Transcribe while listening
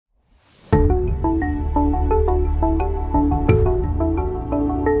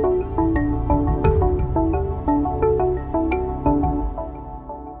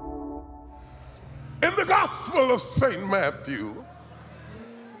Gospel of St. Matthew,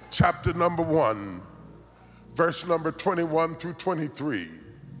 chapter number 1, verse number 21 through 23.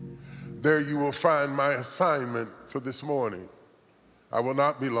 There you will find my assignment for this morning. I will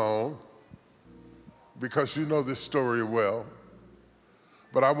not be long because you know this story well,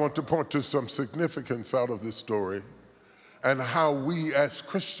 but I want to point to some significance out of this story and how we as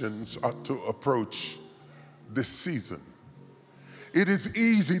Christians ought to approach this season. It is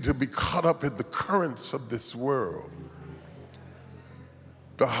easy to be caught up in the currents of this world.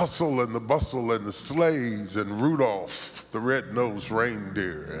 The hustle and the bustle and the sleighs and Rudolph, the red-nosed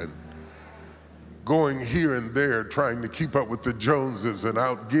reindeer, and going here and there trying to keep up with the Joneses and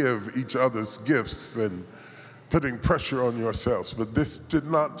outgive each other's gifts and putting pressure on yourselves. But this did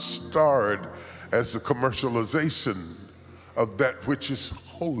not start as the commercialization of that which is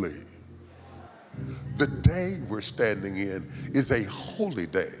holy. The day we're standing in is a holy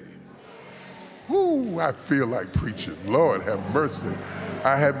day. Ooh, I feel like preaching. Lord have mercy.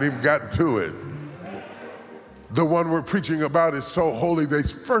 I haven't even gotten to it. The one we're preaching about is so holy, they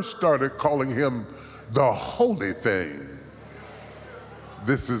first started calling him the holy thing.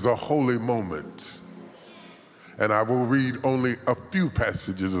 This is a holy moment. And I will read only a few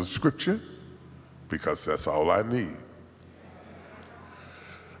passages of scripture because that's all I need.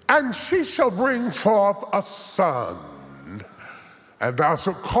 And she shall bring forth a son, and thou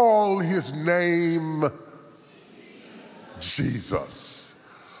shalt call his name Jesus,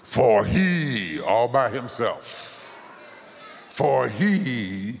 for he, all by himself, for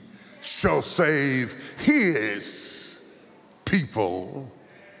he shall save his people.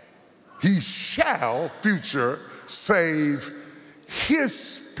 He shall, future, save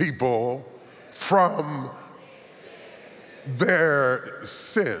his people from their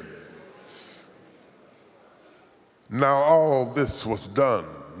sins. Now all this was done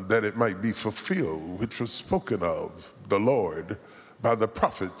that it might be fulfilled, which was spoken of the Lord by the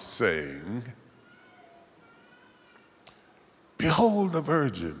prophets, saying, behold, a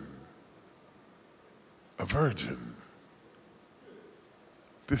virgin.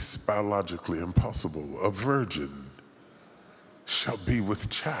 This is biologically impossible. A virgin shall be with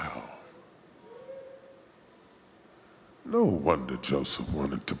child. No wonder Joseph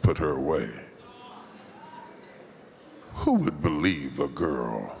wanted to put her away. Who would believe a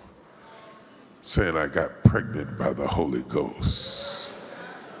girl saying, I got pregnant by the Holy Ghost?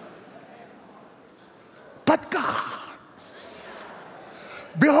 But God,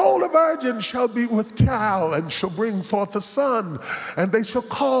 behold, a virgin shall be with child and shall bring forth a son, and they shall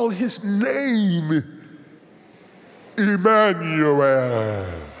call his name Emmanuel,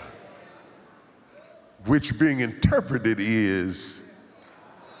 which being interpreted is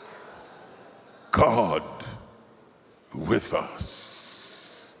God with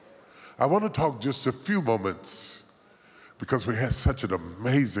us. I want to talk just a few moments because we had such an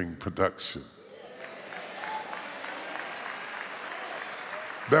amazing production.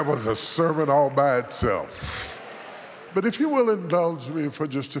 That was a sermon all by itself. But if you will indulge me for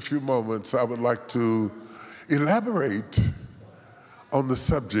just a few moments, I would like to elaborate on the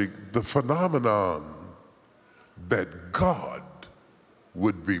subject, the phenomenon that God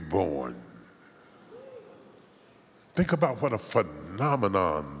would be born. Think about what a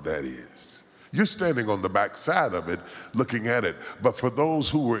phenomenon that is. You're standing on the backside of it, looking at it. But for those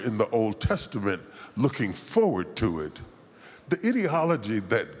who were in the Old Testament looking forward to it, the ideology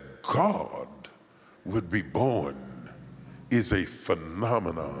that God would be born is a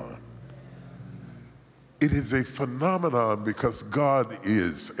phenomenon. It is a phenomenon because God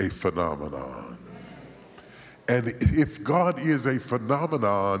is a phenomenon. And if God is a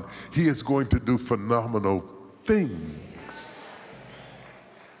phenomenon, he is going to do phenomenal things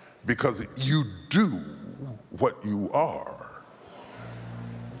because you do what you are.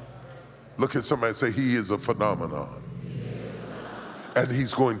 Look at somebody and say, he is a phenomenon. And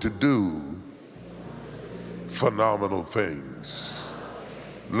he's going to do phenomenal things.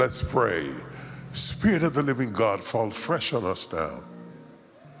 Let's pray. Spirit of the living God, fall fresh on us now.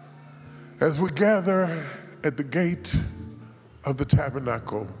 As we gather at the gate of the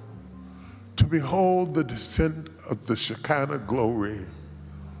tabernacle to behold the descent of the Shekinah glory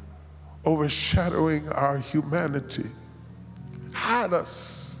overshadowing our humanity, hide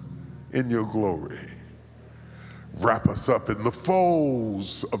us in your glory. Wrap us up in the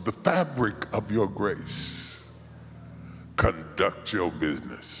folds of the fabric of your grace. Conduct your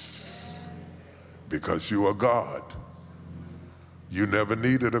business because you are God. You never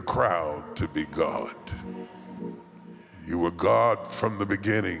needed a crowd to be God. You were God from the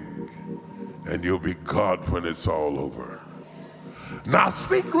beginning, and you'll be God when it's all over. Now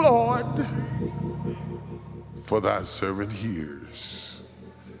speak, Lord, for thy servant hears.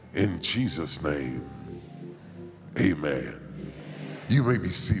 In Jesus' name, amen. You may be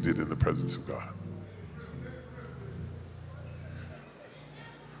seated in the presence of God.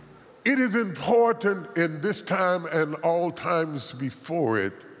 It is important in this time and all times before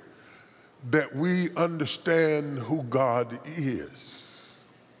it that we understand who God is.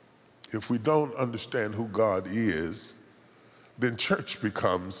 If we don't understand who God is, then church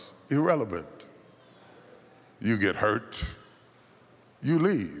becomes irrelevant. You get hurt, you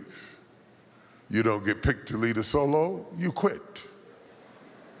leave. You don't get picked to lead a solo, you quit.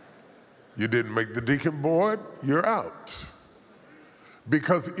 You didn't make the deacon board, you're out.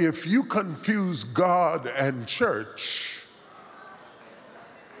 Because if you confuse God and church,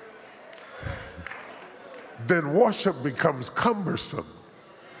 then worship becomes cumbersome.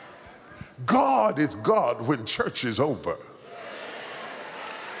 God is God when church is over.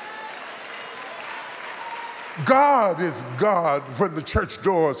 God is God when the church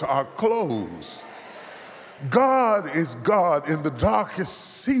doors are closed. God is God in the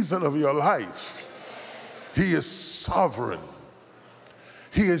darkest season of your life. He is sovereign.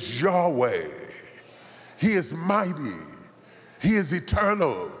 He is Yahweh. He is mighty. He is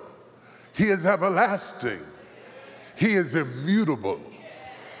eternal. He is everlasting. He is immutable.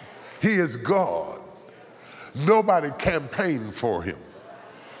 He is God. Nobody campaigned for him.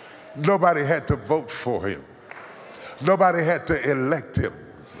 Nobody had to vote for him. Nobody had to elect him.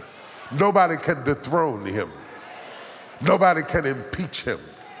 Nobody can dethrone him. Nobody can impeach him.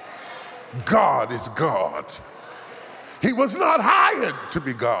 God is God. He was not hired to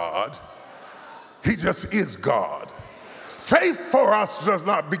be God. He just is God. Faith for us does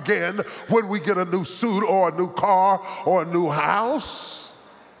not begin when we get a new suit or a new car or a new house.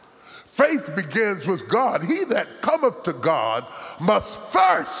 Faith begins with God. He that cometh to God must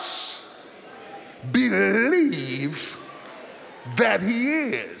first believe that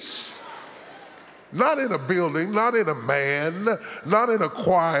he is. Not in a building, not in a man, not in a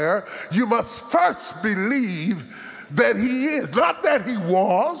choir. You must first believe that he is, not that he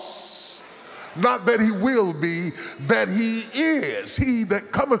was, not that he will be, that he is. He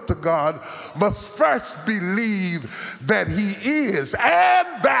that cometh to God must first believe that he is,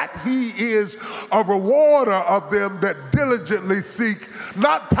 and that he is a rewarder of them that diligently seek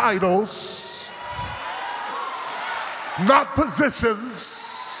not titles, not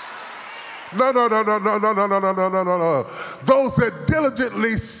positions. No. Those that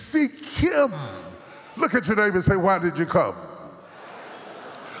diligently seek him. Look at your neighbor and say, why did you come?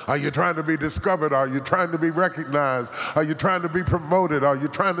 Are you trying to be discovered? Are you trying to be recognized? Are you trying to be promoted? Are you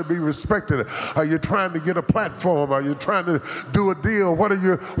trying to be respected? Are you trying to get a platform? Are you trying to do a deal?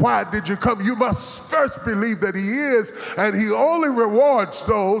 Why did you come? You must first believe that he is, and he only rewards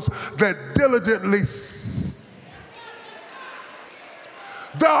those that diligently.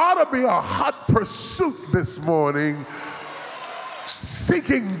 There ought to be a hot pursuit this morning,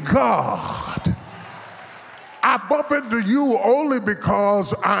 seeking God. I bump into you only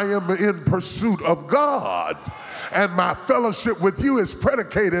because I am in pursuit of God. And my fellowship with you is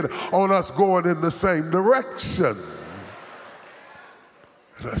predicated on us going in the same direction.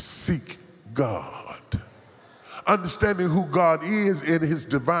 And I seek God. Understanding who God is in his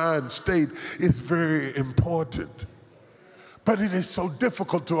divine state is very important. But it is so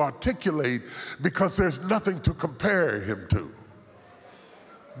difficult to articulate because there's nothing to compare him to.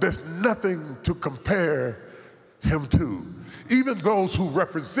 There's nothing to compare him to. Even those who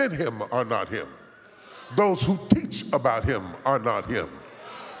represent him are not him. Those who teach about him are not him.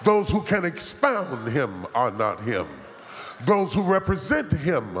 Those who can expound him are not him. Those who represent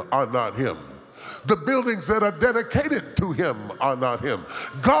him are not him. The buildings that are dedicated to him are not him.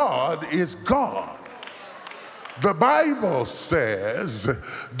 God is God. The Bible says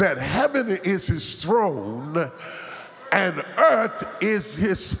that heaven is his throne and earth is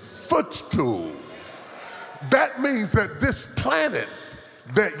his footstool. That means that this planet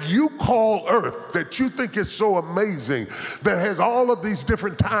that you call Earth, that you think is so amazing, that has all of these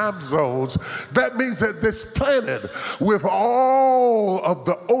different time zones, that means that this planet, with all of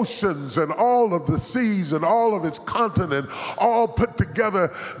the oceans and all of the seas and all of its continent all put together,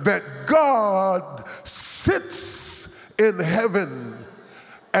 that God sits in heaven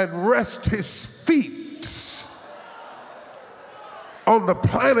and rests his feet on the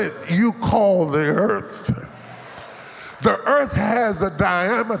planet you call the earth. The earth has a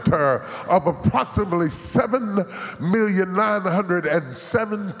diameter of approximately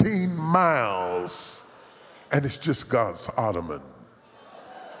 7,917,000 miles, and it's just God's ottoman.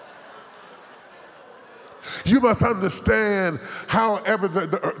 You must understand, however,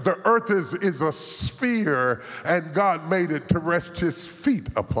 the earth is a sphere, and God made it to rest his feet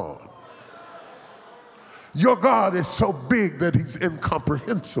upon. Your God is so big that he's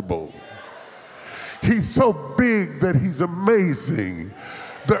incomprehensible. He's so big that he's amazing.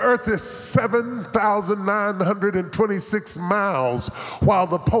 The earth is 7,926 miles, while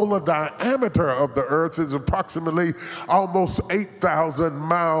the polar diameter of the earth is approximately almost 8,000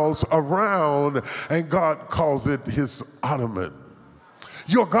 miles around, and God calls it his ottoman.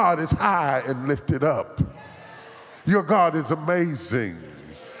 Your God is high and lifted up. Your God is amazing.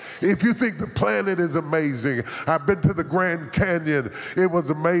 If you think the planet is amazing, I've been to the Grand Canyon. It was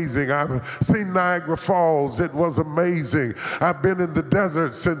amazing. I've seen Niagara Falls. It was amazing. I've been in the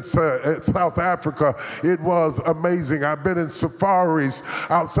deserts in South Africa. It was amazing. I've been in safaris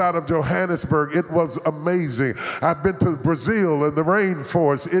outside of Johannesburg. It was amazing. I've been to Brazil and the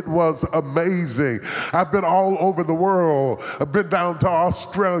rainforest. It was amazing. I've been all over the world. I've been down to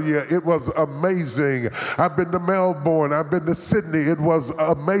Australia. It was amazing. I've been to Melbourne. I've been to Sydney. It was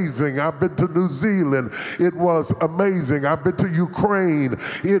amazing. I've been to New Zealand. It was amazing. I've been to Ukraine.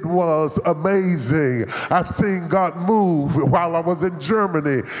 It was amazing. I've seen God move while I was in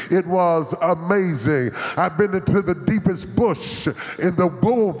Germany. It was amazing. I've been into the deepest bush in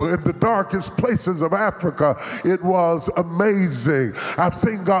the darkest places of Africa. It was amazing. I've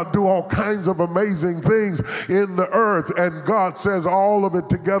seen God do all kinds of amazing things in the earth, and God says all of it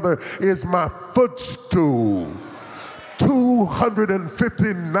together is my footstool.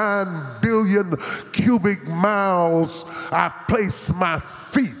 259 billion cubic miles I place my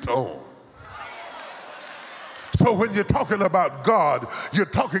feet on. So when you're talking about God, you're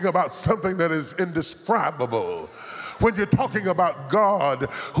talking about something that is indescribable. When you're talking about God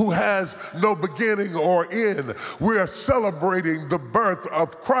who has no beginning or end, we are celebrating the birth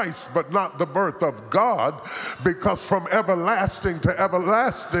of Christ, but not the birth of God, because from everlasting to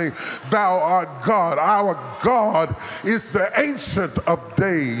everlasting, thou art God. Our God is the Ancient of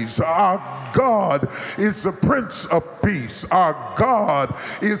Days. Our God is the Prince of Peace. Our God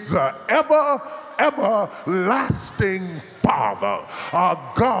is the everlasting Father. Our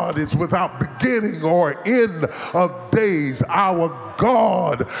God is without beginning or end of days. Our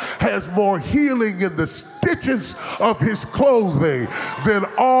God has more healing in the stitches of his clothing than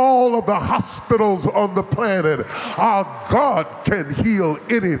all of the hospitals on the planet. Our God can heal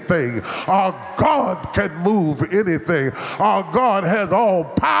anything. Our God can move anything. Our God has all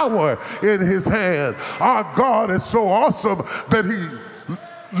power in his hand. Our God is so awesome that he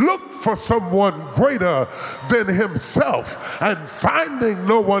looked for someone greater than himself, and finding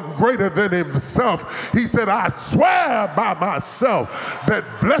no one greater than himself, he said, I swear by myself that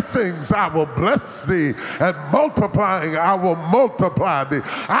blessings I will bless thee, and multiplying I will multiply thee.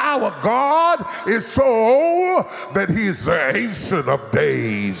 Our God is so old that he is the Ancient of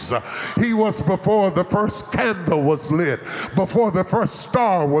Days. He was before the first candle was lit, before the first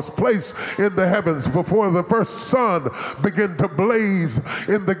star was placed in the heavens, before the first sun began to blaze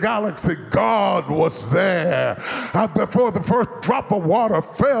in the galaxy. God was there. Before the first drop of water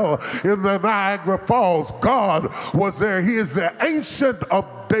fell in the Niagara Falls, God was there. He is the Ancient of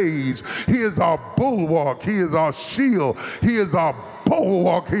Days. He is our bulwark. He is our shield. He is our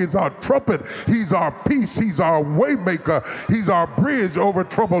bulwark. He's our trumpet. He's our peace. He's our waymaker. He's our bridge over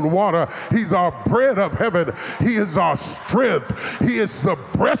troubled water. He's our bread of heaven. He is our strength. He is the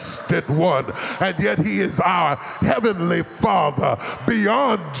breasted one, and yet he is our heavenly Father.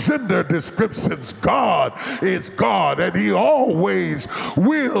 Beyond gender descriptions, God is God, and he always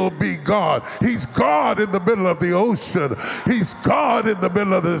will be God. He's God in the middle of the ocean. He's God in the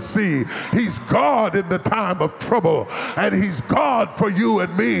middle of the sea. He's God in the time of trouble, and he's God for you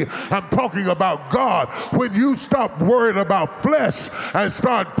and me. I'm talking about God. When you stop worrying about flesh and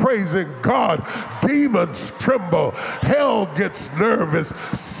start praising God, demons tremble, hell gets nervous,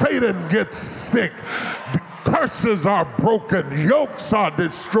 Satan gets sick, curses are broken, yokes are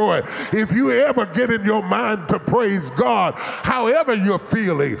destroyed. If you ever get in your mind to praise God, however you're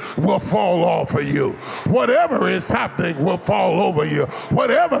feeling will fall off of you. Whatever is happening will fall over you.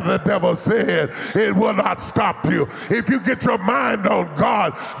 Whatever the devil said, it will not stop you. If you get your mind on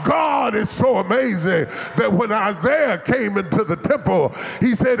God, God is so amazing that when Isaiah came into the temple,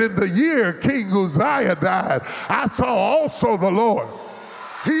 he said, in the year King Uzziah died, I saw also the Lord.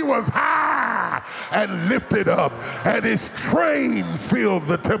 He was high and lifted up, and his train filled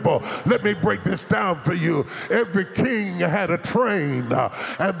the temple. Let me break this down for you. Every king had a train,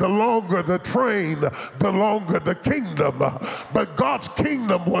 and the longer the train, the longer the kingdom. But God's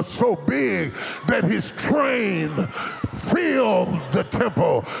kingdom was so big that his train filled the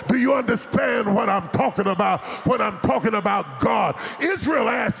temple. Do you understand what I'm talking about when I'm talking about God? Israel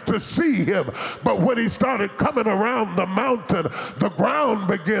asked to see him, but when he started coming around the mountain, the ground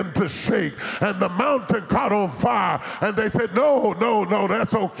began to shake and the mountain caught on fire, and they said, no,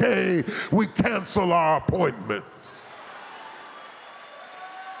 that's okay. We cancel our appointment.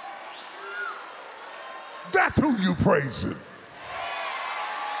 That's who you praising.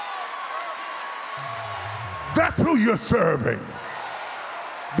 That's who you're serving.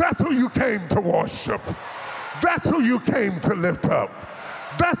 That's who you came to worship. That's who you came to lift up.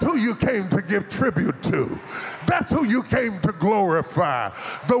 That's who you came to give tribute to. That's who you came to glorify.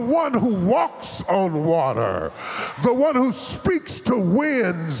 The one who walks on water. The one who speaks to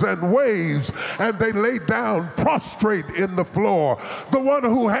winds and waves and they lay down prostrate in the floor. The one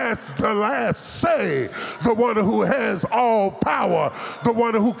who has the last say. The one who has all power. The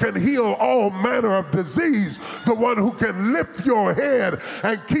one who can heal all manner of disease. The one who can lift your head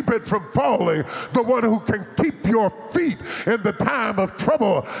and keep it from falling. The one who can keep your feet in the time of trouble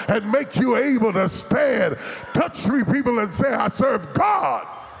and make you able to stand. Touch 3 people and say, I serve God.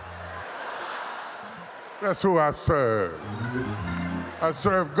 That's who I serve. I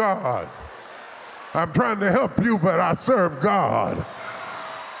serve God. I'm trying to help you, but I serve God.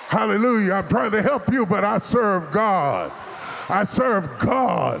 Hallelujah. I'm trying to help you, but I serve God. I serve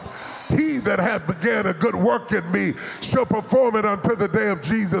God. He that hath began a good work in me shall perform it unto the day of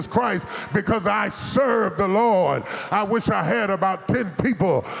Jesus Christ, because I serve the Lord. I wish I had about 10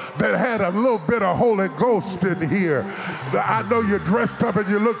 people that had a little bit of Holy Ghost in here. I know you're dressed up and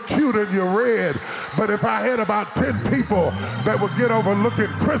you look cute and you're red, but if I had about 10 people that would get over looking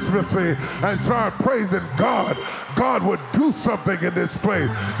Christmassy and start praising God, God would do something in this place.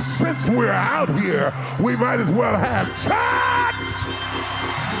 Since we're out here, we might as well have church.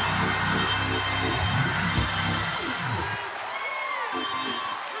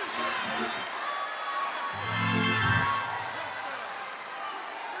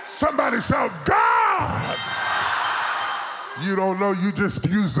 Somebody shout, God! You don't know, you just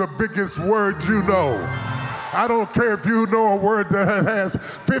use the biggest word you know. I don't care if you know a word that has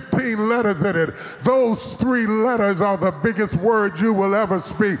 15 letters in it. Those 3 letters are the biggest word you will ever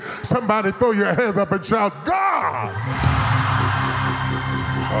speak. Somebody throw your hands up and shout, God!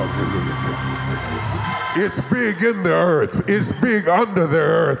 Hallelujah. It's big in the earth. It's big under the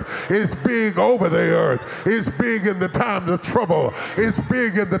earth. It's big over the earth. It's big in the times of trouble. It's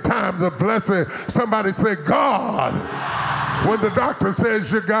big in the times of blessing. Somebody say, God. When the doctor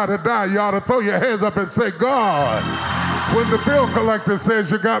says you gotta die, you ought to throw your hands up and say, God. When the bill collector says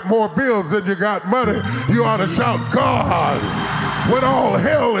you got more bills than you got money, you ought to shout, God. When all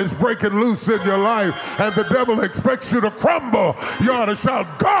hell is breaking loose in your life and the devil expects you to crumble, you ought to shout,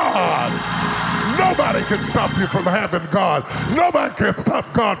 God. Nobody can stop you from having God. Nobody can stop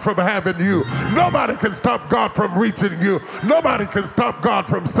God from having you. Nobody can stop God from reaching you. Nobody can stop God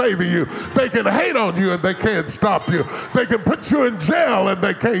from saving you. They can hate on you and they can't stop you. They can put you in jail and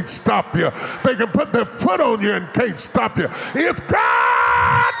they can't stop you. They can put their foot on you and can't stop you. If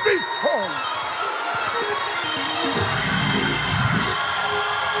God be for you.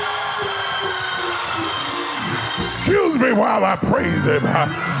 Excuse me while I praise him.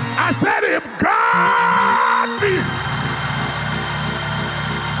 I said, if God be.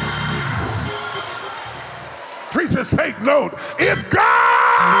 Preachers, take note. If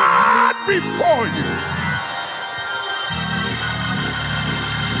God be for you.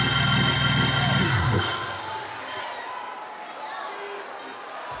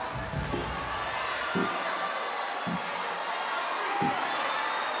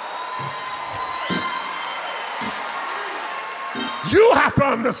 You have to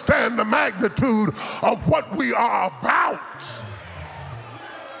understand the magnitude of what we are about,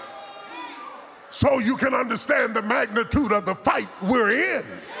 so you can understand the magnitude of the fight we're in.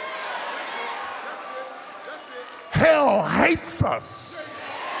 Hell hates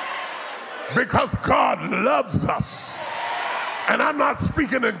us because God loves us. And I'm not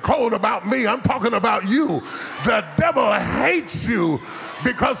speaking in code about me, I'm talking about you. The devil hates you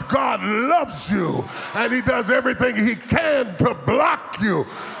because God loves you and he does everything he can to block you,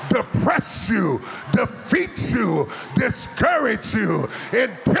 depress you, defeat you, discourage you,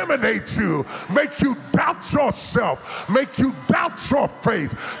 intimidate you, make you doubt yourself, make you doubt your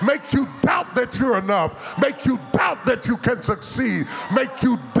faith, make you doubt that you're enough, make you doubt that you can succeed, make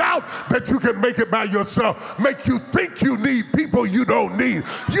you doubt that you can make it by yourself, make you think you need people you don't need.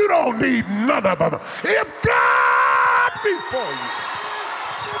 You don't need none of them. If God be for you,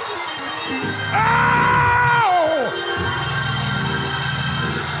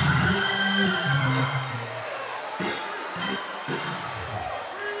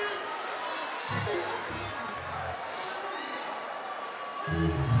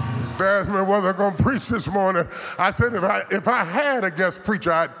 they asked me whether I'm going to preach this morning. I said if I had a guest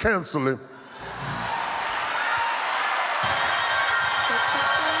preacher, I'd cancel him.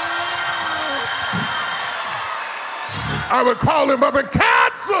 I would call him up and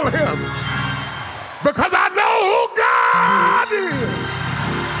cancel him because I know who God is.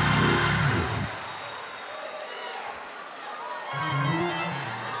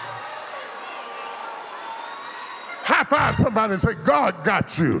 High five somebody and say, God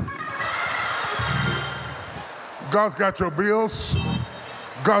got you. God's got your bills.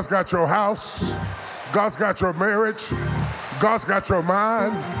 God's got your house. God's got your marriage. God's got your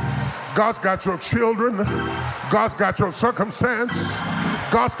mind. God's got your children. God's got your circumstance.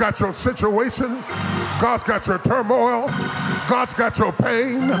 God's got your situation. God's got your turmoil. God's got your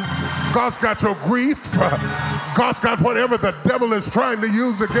pain. God's got your grief. God's got whatever the devil is trying to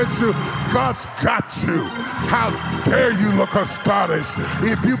use against you. God's got you. How dare you look astonished?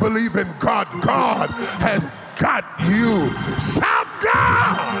 If you believe in God, God has got you. Shout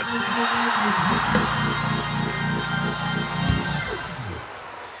God!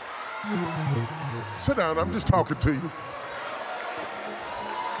 Sit down, I'm just talking to you.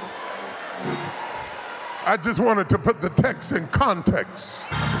 I just wanted to put the text in context.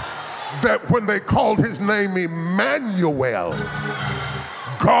 That when they called his name Emmanuel,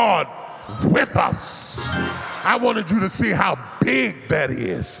 God with us. I wanted you to see how big that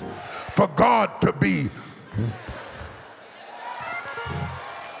is. For God to be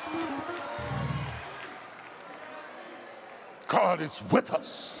God is with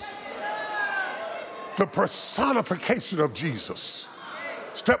us. The personification of Jesus.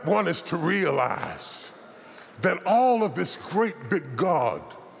 Step one is to realize that all of this great big God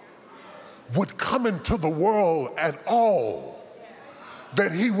would come into the world at all,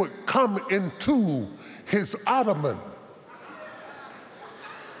 that he would come into his ottoman.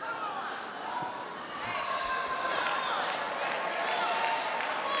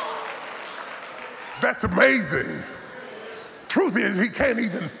 That's amazing. Truth is, he can't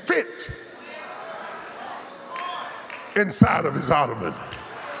even fit inside of his ottoman.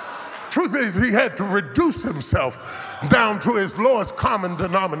 Truth is, he had to reduce himself down to his lowest common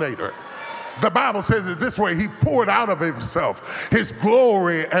denominator. The Bible says it this way: he poured out of himself his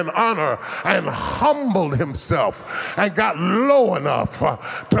glory and honor and humbled himself and got low enough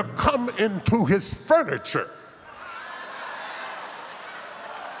to come into his furniture.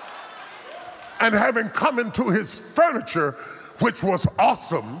 And having come into his furniture, which was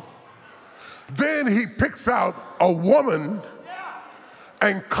awesome, then he picks out a woman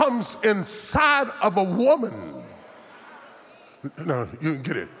and comes inside of a woman. No, you didn't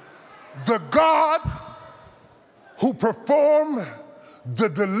get it. The God who performed the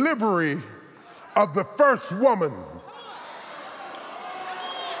delivery of the first woman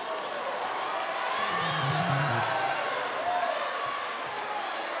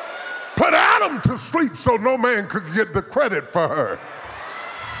put Adam to sleep so no man could get the credit for her.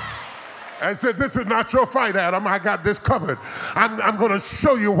 And said, this is not your fight, Adam. I got this covered. I'm going to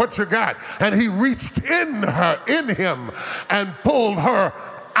show you what you got. And he reached in him, and pulled her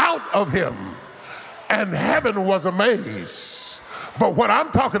out of him. And heaven was amazed. But what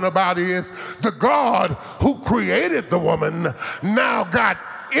I'm talking about is the God who created the woman now got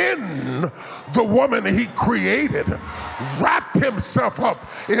in the woman he created, wrapped himself up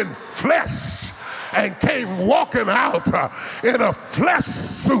in flesh, and came walking out in a flesh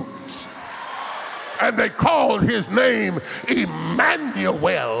suit. And they called his name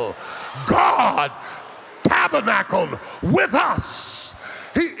Emmanuel. God tabernacled with us.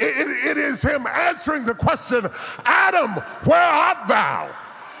 It is him answering the question, Adam, where art thou?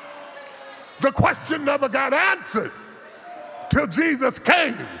 The question never got answered till Jesus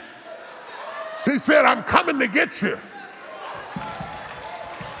came. He said, I'm coming to get you.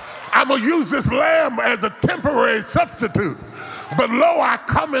 I'm going to use this lamb as a temporary substitute. But lo, I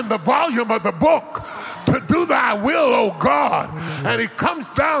come in the volume of the book to do thy will, O God. And he comes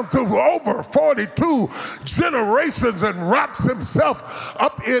down through over 42 generations and wraps himself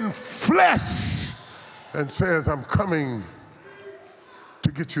up in flesh and says, I'm coming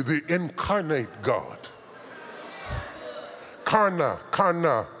to get you, the incarnate God. Karna,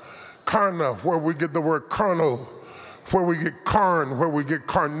 where we get the word carnal, where we get carn, where we get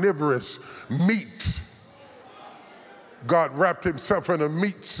carnivorous, meat. God wrapped himself in a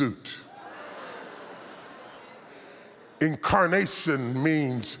meat suit. Incarnation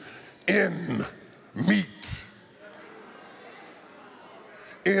means in meat.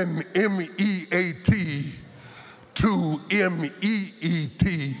 In M-E-A-T to M-E-E-T-U.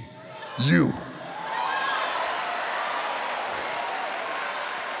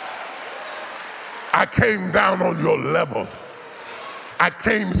 I came down on your level. I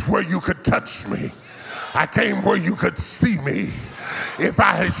came where you could touch me. I came where you could see me. If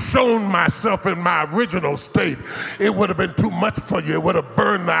I had shown myself in my original state, it would have been too much for you. It would have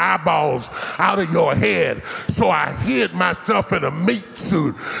burned the eyeballs out of your head. So I hid myself in a meat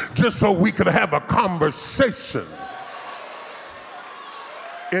suit just so we could have a conversation.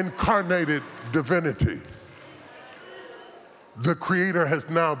 Incarnated divinity. The Creator has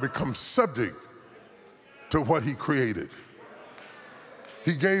now become subject to what he created.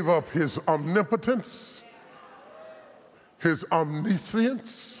 He gave up his omnipotence, his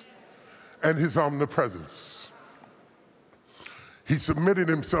omniscience, and his omnipresence. He submitted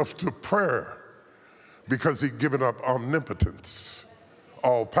himself to prayer because he'd given up omnipotence,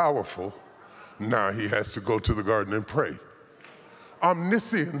 all powerful. Now he has to go to the garden and pray.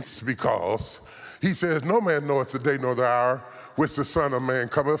 Omniscience because he says, no man knoweth the day nor the hour which the Son of Man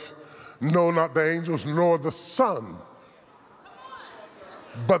cometh. No, not the angels, nor the Son,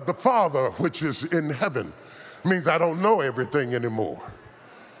 but the Father which is in heaven. Means I don't know everything anymore.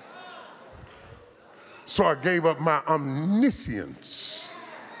 So I gave up my omniscience.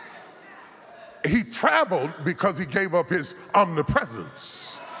 He traveled because he gave up his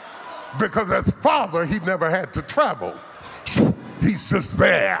omnipresence. Because as Father, he never had to travel. He's just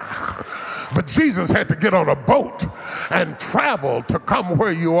there. But Jesus had to get on a boat and travel to come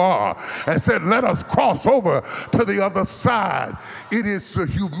where you are and said, let us cross over to the other side. It is the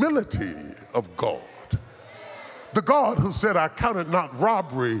humility of God. The God who said, I counted not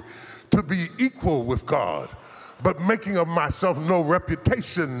robbery to be equal with God, but making of myself no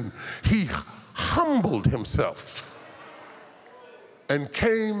reputation, he humbled himself and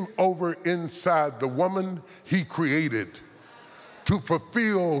came over inside the woman he created to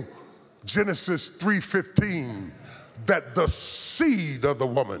fulfill Genesis 3:15, that the seed of the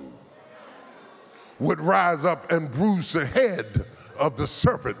woman would rise up and bruise the head of the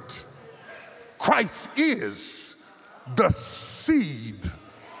serpent. Christ is the seed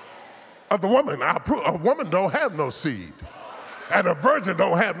of the woman. A woman don't have no seed, and a virgin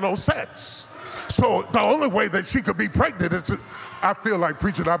don't have no sex. So the only way that she could be pregnant is to, I feel like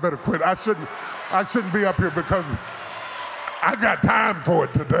preaching, I better quit. I shouldn't be up here because I got time for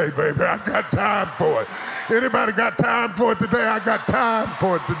it today, baby. I got time for it. Anybody got time for it today? I got time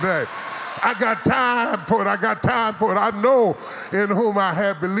for it today. I got time for it. I got time for it. I know in whom I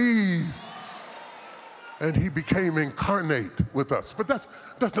have believed. And he became incarnate with us. But that's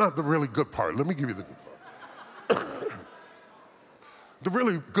not the really good part. Let me give you the good part. The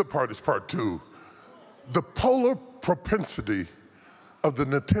really good part is part two. The polar propensity of the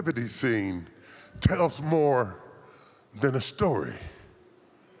nativity scene tells more than a story.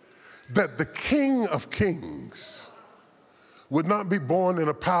 That the King of Kings would not be born in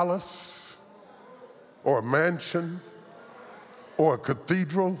a palace or a mansion or a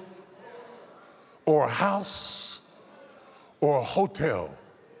cathedral or a house or a hotel.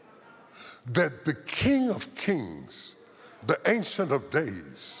 That the King of Kings, the Ancient of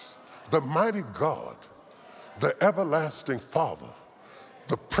Days, the mighty God, the everlasting Father,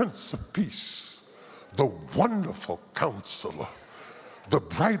 the Prince of Peace, the wonderful Counselor, the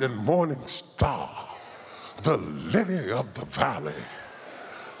bright and morning star, the lily of the valley,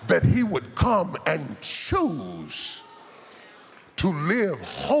 that he would come and choose to live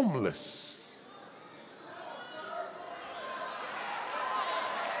homeless.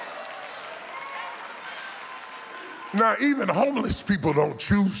 Now, even homeless people don't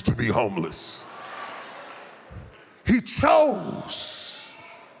choose to be homeless. He chose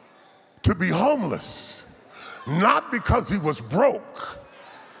to be homeless, not because he was broke,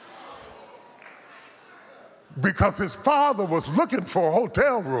 because his father was looking for a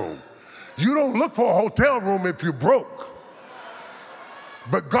hotel room. You don't look for a hotel room if you're broke.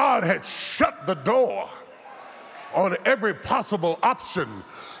 But God had shut the door on every possible option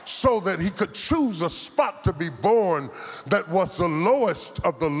so that he could choose a spot to be born that was the lowest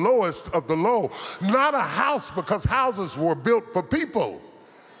of the lowest of the low. Not a house, because houses were built for people,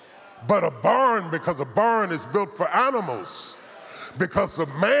 but a barn, because a barn is built for animals. Because the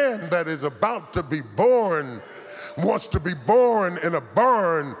man that is about to be born wants to be born in a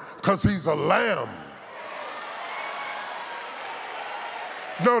barn because he's a lamb.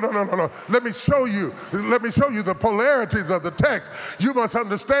 No. Let me show you the polarities of the text. You must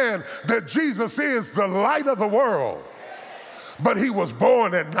understand that Jesus is the light of the world, but he was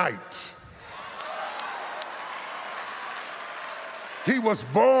born at night. He was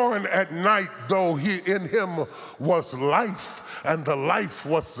born at night, though in him was life, and the life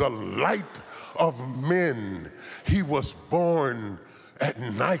was the light of men. He was born at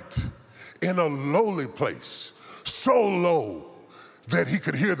night in a lowly place, so low that he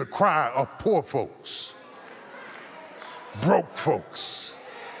could hear the cry of poor folks, broke folks,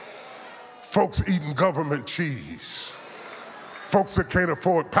 folks eating government cheese, folks that can't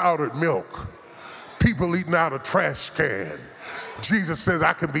afford powdered milk, people eating out of trash can. Jesus says,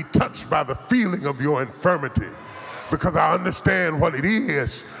 I can be touched by the feeling of your infirmity because I understand what it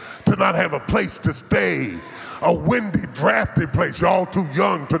is to not have a place to stay, a windy, drafty place. You're all too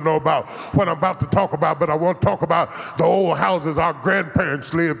young to know about what I'm about to talk about, but I want to talk about the old houses our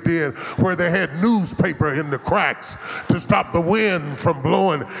grandparents lived in, where they had newspaper in the cracks to stop the wind from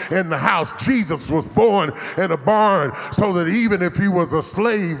blowing in the house. Jesus was born in a barn so that even if he was a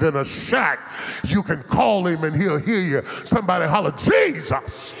slave in a shack, you can call him and he'll hear you. Somebody holler,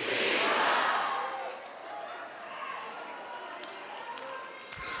 Jesus.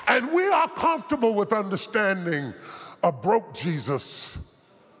 And we are comfortable with understanding a broke Jesus,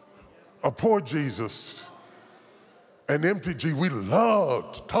 a poor Jesus, an empty Jesus. We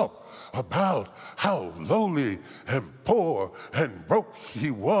love to talk about how lowly and poor and broke he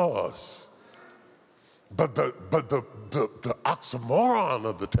was. But the oxymoron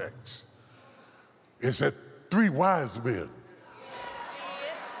of the text is that 3 wise men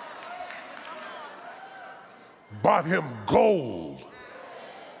bought him gold,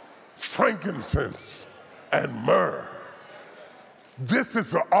 frankincense, and myrrh. This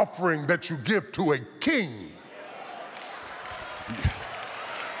is the offering that you give to a king.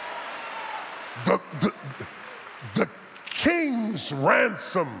 The king's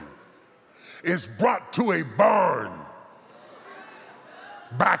ransom is brought to a barn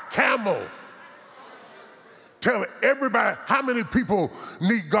by camel. Tell everybody, how many people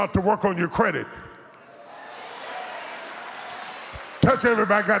need God to work on your credit? Touch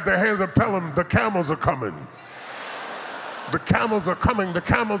everybody, got their hands up, tell them the camels are coming. The camels are coming, the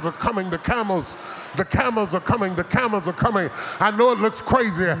camels are coming, the camels are coming, the camels are coming. I know it looks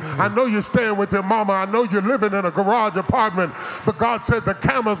crazy. I know you're staying with your mama. I know you're living in a garage apartment, but God said the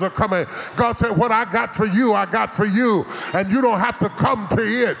camels are coming. God said, what I got for you, I got for you. And you don't have to come to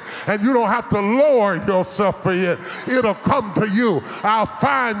it, and you don't have to lower yourself for it. It'll come to you. I'll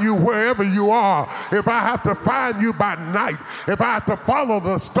find you wherever you are. If I have to find you by night, if I have to follow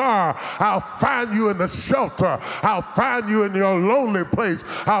the star, I'll find you in the shelter. I'll find you in your lonely place.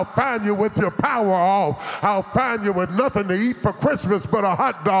 I'll find you with your power off. I'll find you with nothing to eat for Christmas but a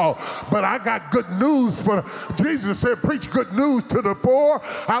hot dog. But I got good news for Jesus said, preach good news to the poor.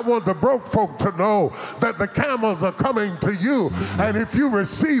 I want the broke folk to know that the camels are coming to you. And if you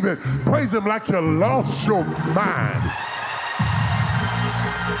receive it, praise him like you lost your mind.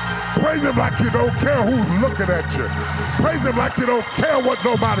 Praise him like you don't care who's looking at you. Praise him like you don't care what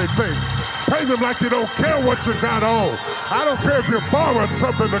nobody thinks. Praise him like you don't care what you got on. I don't care if you borrowed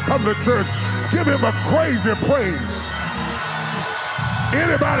something to come to church. Give him a crazy praise.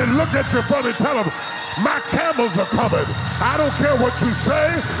 Anybody look at you funny, tell them, my camels are coming. I don't care what you say.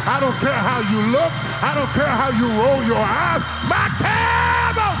 I don't care how you look. I don't care how you roll your eyes. My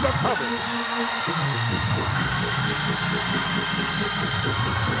camels are coming.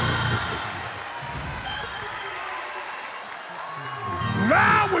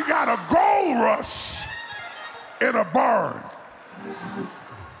 Now we got a gold rush in a barn.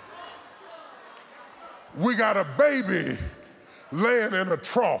 We got a baby laying in a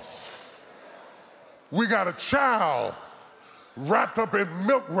trough. We got a child wrapped up in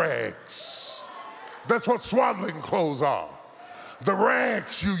milk rags. That's what swaddling clothes are. The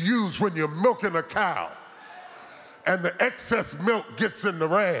rags you use when you're milking a cow. And the excess milk gets in the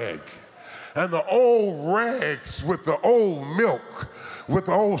rag. And the old rags with the old milk, with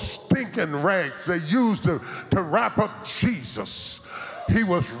the old stinking rags they used to wrap up Jesus, He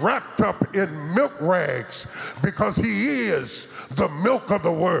was wrapped up in milk rags because he is the milk of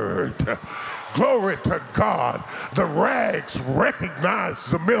the word. Glory to God. The rags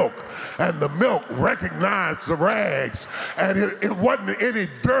recognized the milk, and the milk recognized the rags, and it wasn't any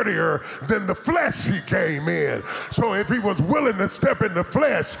dirtier than the flesh he came in. So if he was willing to step in the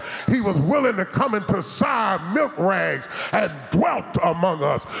flesh, he was willing to come into sour milk rags and dwelt among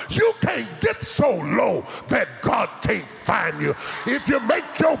us. You can't get so low that God can't find you. If you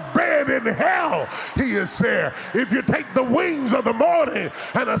make your bed in hell, he is there. If you take the wings of the morning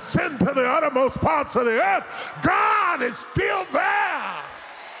and ascend to the uttermost parts of the earth, God is still there.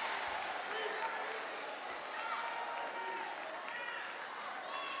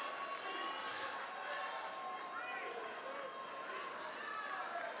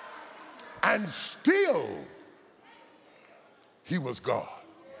 And still, he was God.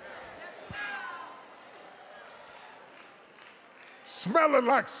 Smelling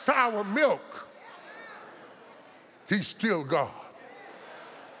like sour milk, he's still God.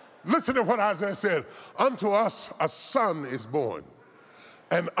 Listen to what Isaiah said. Unto us a son is born,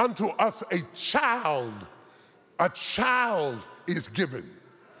 and unto us a child is given.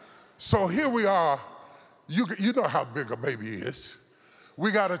 So here we are. You know how big a baby is.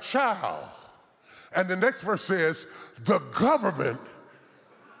 We got a child. And the next verse says, the government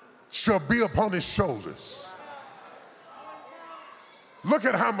shall be upon his shoulders. Look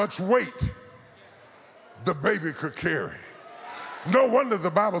at how much weight the baby could carry. No wonder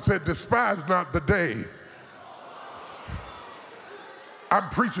the Bible said, despise not the day. I'm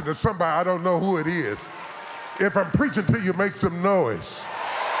preaching to somebody, I don't know who it is. If I'm preaching to you, make some noise.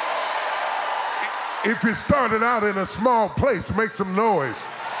 If you started out in a small place, make some noise.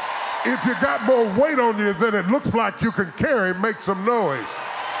 If you got more weight on you than it looks like you can carry, make some noise.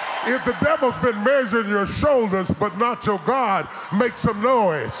 If the devil's been measuring your shoulders but not your God, make some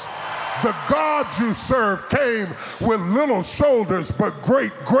noise. The God you serve came with little shoulders but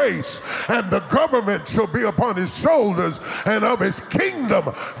great grace, and the government shall be upon his shoulders, and of his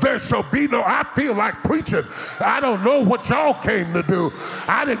kingdom there shall be no. I feel like preaching. I don't know what y'all came to do.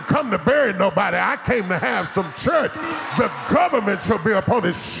 I didn't come to bury nobody. I came to have some church. The government shall be upon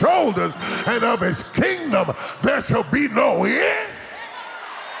his shoulders, and of his kingdom there shall be no end.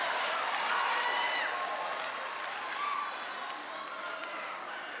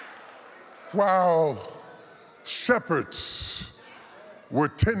 While shepherds were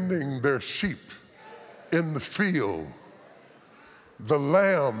tending their sheep in the field, the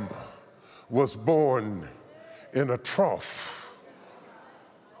lamb was born in a trough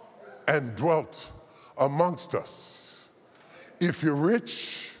and dwelt amongst us. If you're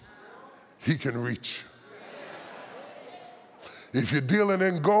rich, he can reach you. If you're dealing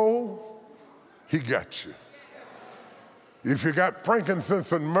in gold, he got you. If you got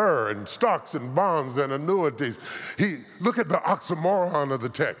frankincense and myrrh and stocks and bonds and annuities, look at the oxymoron of the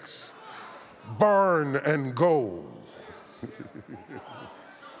text. Barn and gold.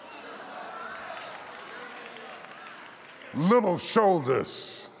 Little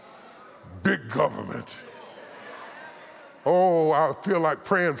shoulders, big government. Oh, I feel like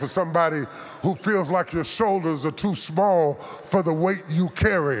praying for somebody who feels like your shoulders are too small for the weight you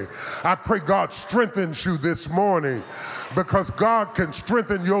carry. I pray God strengthens you this morning, because God can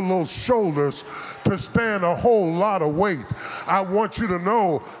strengthen your little shoulders to stand a whole lot of weight. I want you to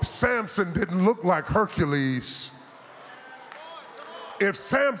know Samson didn't look like Hercules. If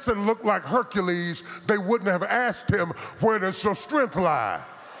Samson looked like Hercules, they wouldn't have asked him, where does your strength lie?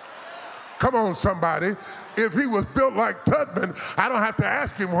 Come on, somebody. If he was built like Tubman, I don't have to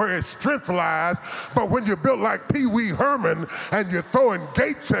ask him where his strength lies. But when you're built like Pee Wee Herman and you're throwing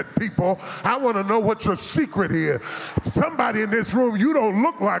gates at people, I want to know what your secret is. Somebody in this room, you don't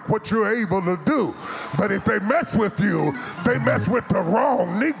look like what you're able to do. But if they mess with you, they mess with the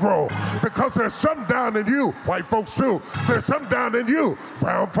wrong Negro, because there's something down in you. White folks too. There's something down in you.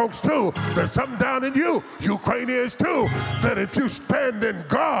 Brown folks too. There's something down in you. Ukrainians too. That if you stand in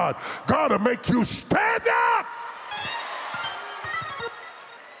God, God will make you stand up.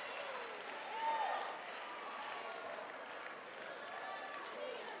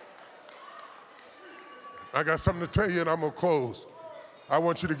 I got something to tell you, and I'm going to close. I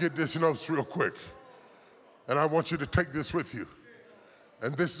want you to get this notes real quick, and I want you to take this with you.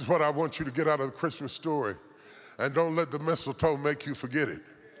 And this is what I want you to get out of the Christmas story. And don't let the mistletoe make you forget it.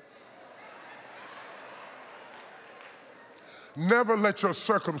 Never let your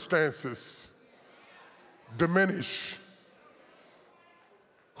circumstances diminish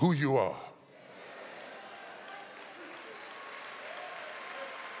who you are.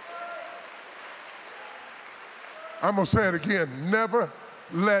 I'm going to say it again. Never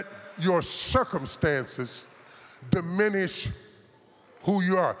let your circumstances diminish who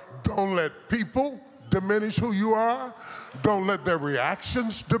you are. Don't let people diminish who you are. Don't let their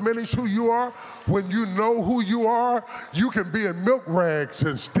reactions diminish who you are. When you know who you are, you can be in milk rags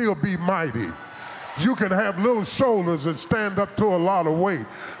and still be mighty. You can have little shoulders and stand up to a lot of weight.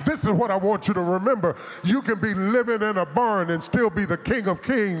 This is what I want you to remember. You can be living in a barn and still be the King of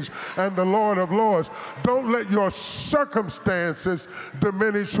Kings and the Lord of Lords. Don't let your circumstances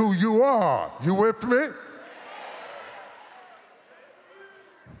diminish who you are. You with me?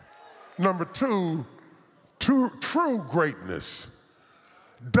 Number two, true greatness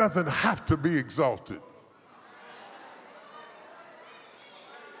doesn't have to be exalted.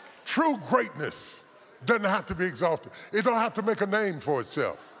 True greatness doesn't have to be exalted. It don't have to make a name for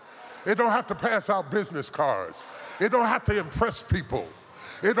itself. It don't have to pass out business cards. It don't have to impress people.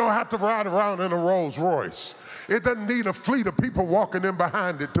 It don't have to ride around in a Rolls Royce. It doesn't need a fleet of people walking in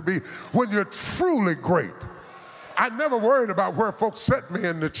behind it to be. When you're truly great, I never worried about where folks set me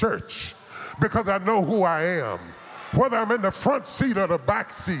in the church because I know who I am. Whether I'm in the front seat or the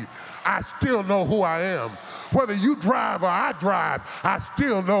back seat, I still know who I am. Whether you drive or I drive, I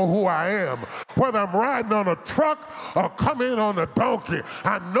still know who I am. Whether I'm riding on a truck or come in on a donkey,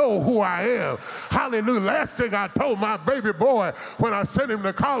 I know who I am. Hallelujah. Last thing I told my baby boy when I sent him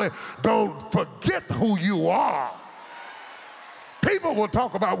to college, don't forget who you are. People will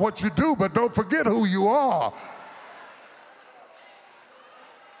talk about what you do, but don't forget who you are.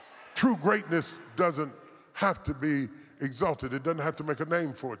 True greatness doesn't have to be exalted. It doesn't have to make a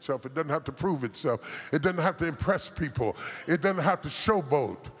name for itself. It doesn't have to prove itself. It doesn't have to impress people. It doesn't have to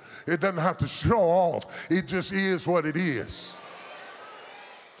showboat. It doesn't have to show off. It just is what it is.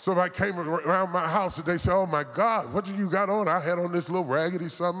 Somebody came around my house and they said, oh my God, what you got on? I had on this little raggedy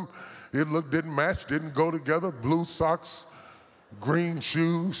something. It didn't match, didn't go together. Blue socks, green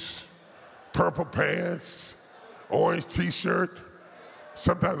shoes, purple pants, orange t-shirt.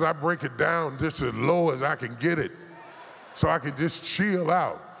 Sometimes I break it down just as low as I can get it, so I can just chill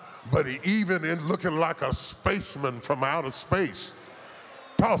out. But even in looking like a spaceman from outer space,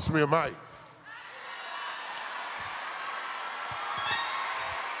 toss me a mic.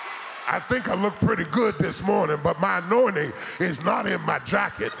 I think I look pretty good this morning, but my anointing is not in my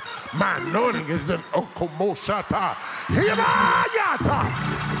jacket. My anointing is in Okomoshata. Himayata.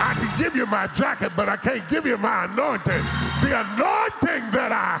 I can give you my jacket, but I can't give you my anointing. The anointing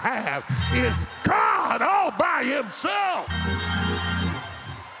that I have is God all by himself.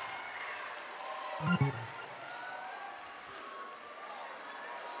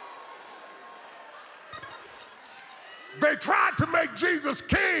 They tried to make Jesus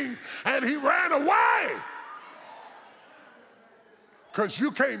king, and he ran away. Because you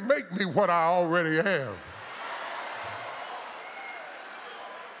can't make me what I already am.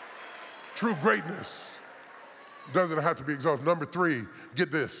 True greatness doesn't have to be exalted. Number three,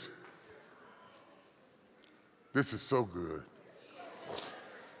 get this. This is so good.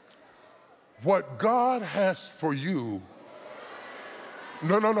 What God has for you,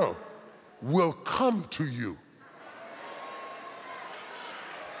 will come to you.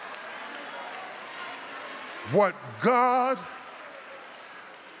 What God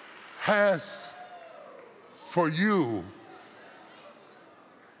has for you,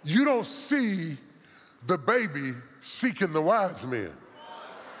 you don't see the baby seeking the wise men.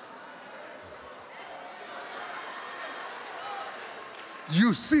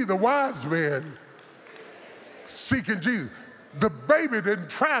 You see the wise men seeking Jesus. The baby didn't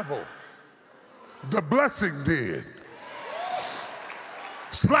travel. The blessing did.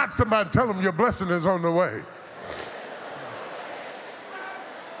 Slap somebody and tell them your blessing is on the way.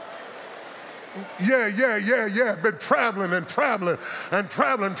 Yeah. Been traveling and traveling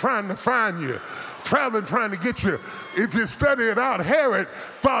trying to find you. Traveling, trying to get you. If you study it out, Herod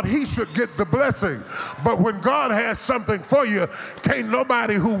thought he should get the blessing. But when God has something for you, can't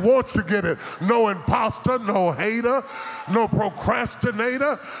nobody who wants to get it, no imposter, no hater, no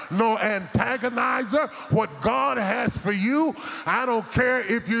procrastinator, no antagonizer. What God has for you, I don't care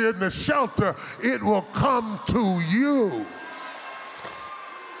if you're in the shelter, it will come to you.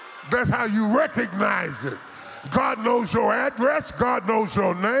 That's how you recognize it. God knows your address. God knows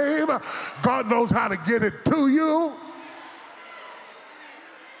your name. God knows how to get it to you.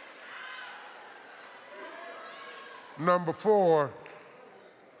 Number four,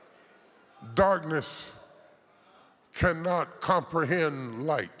 darkness cannot comprehend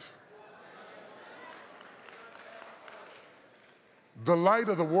light. The light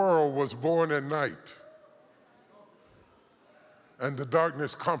of the world was born at night, and the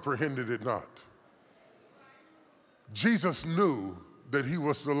darkness comprehended it not. Jesus knew that he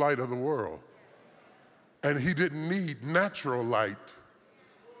was the light of the world, and he didn't need natural light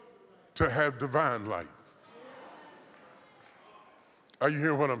to have divine light. Are you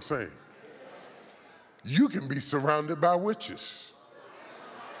hearing what I'm saying? You can be surrounded by witches.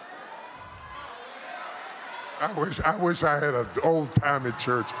 I wish I had an old-timey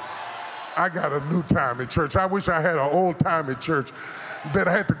church. I got a new-timey church. I wish I had an old-timey church that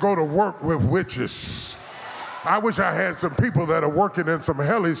had to go to work with witches. I wish I had some people that are working in some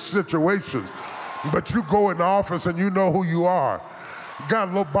hellish situations, but you go in the office and you know who you are. Got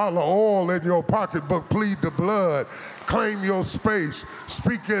a little bottle of oil in your pocketbook, plead the blood, claim your space,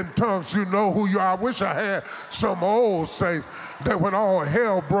 speak in tongues, you know who you are. I wish I had some old saints that when all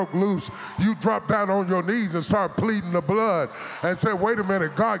hell broke loose, you drop down on your knees and start pleading the blood and say, wait a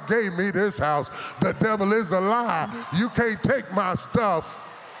minute, God gave me this house. The devil is a lie. You can't take my stuff.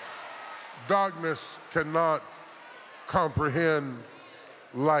 Darkness cannot comprehend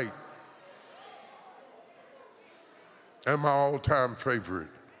light. And my all-time favorite,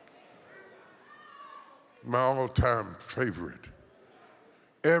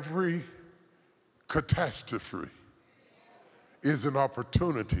 every catastrophe is an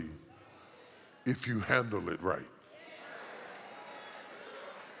opportunity if you handle it right.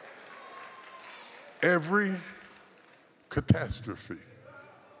 Every catastrophe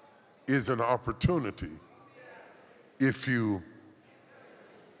is an opportunity if you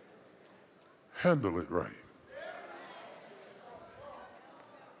handle it right.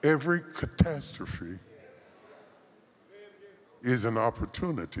 Every catastrophe is an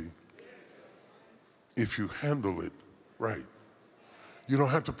opportunity if you handle it right. You don't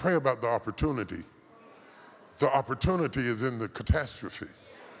have to pray about the opportunity. The opportunity is in the catastrophe.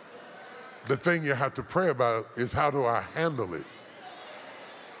 The thing you have to pray about is, how do I handle it?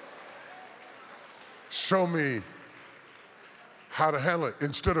 Show me how to handle it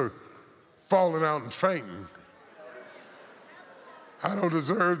instead of falling out and fainting. I don't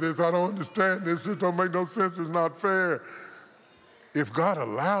deserve this. I don't understand this. It don't make no sense. It's not fair. If God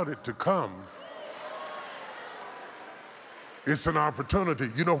allowed it to come, it's an opportunity.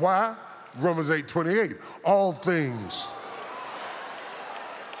 You know why? Romans 8:28. All things.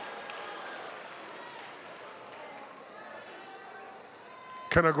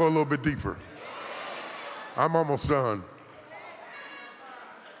 Can I go a little bit deeper? I'm almost done.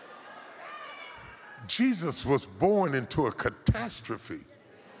 Jesus was born into a catastrophe.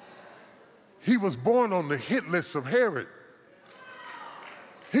 He was born on the hit list of Herod.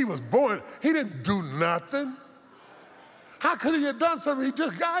 He was born, he didn't do nothing. How could he have done something? He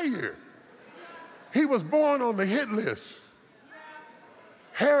just got here. He was born on the hit list.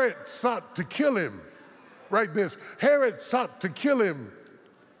 Herod sought to kill him. Write this. Herod sought to kill him,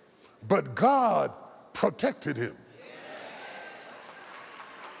 but God protected him.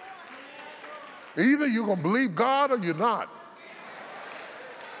 Either you're going to believe God or you're not.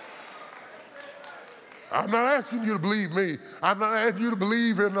 I'm not asking you to believe me. I'm not asking you to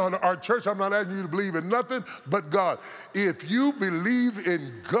believe in our church. I'm not asking you to believe in nothing but God. If you believe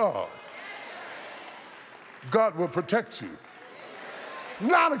in God, God will protect you.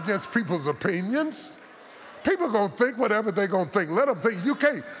 Not against people's opinions. People are going to think whatever they're going to think. Let them think. You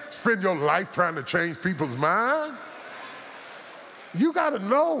can't spend your life trying to change people's mind. You got to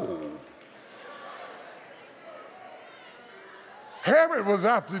know. Herod was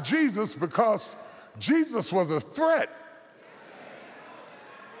after Jesus because Jesus was a threat.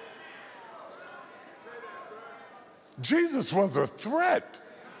 Jesus was a threat.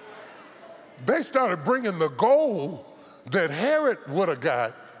 They started bringing the gold that Herod would have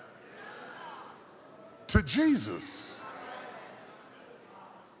got to Jesus.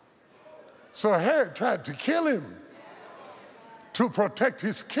 So Herod tried to kill him to protect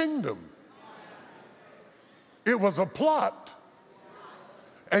his kingdom. It was a plot.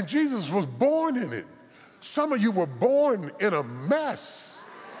 And Jesus was born in it. Some of you were born in a mess.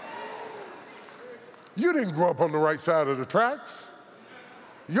 You didn't grow up on the right side of the tracks.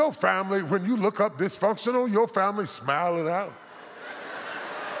 Your family, when you look up dysfunctional, your family's smiling out.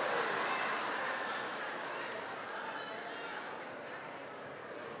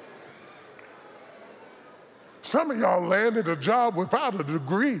 Some of y'all landed a job without a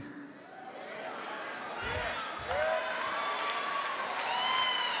degree.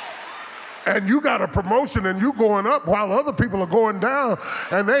 And you got a promotion and you going up while other people are going down,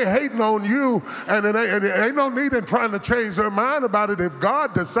 and they hating on you, and it ain't no need in trying to change their mind about it. If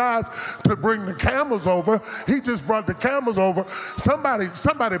God decides to bring the camels over, he just brought the camels over.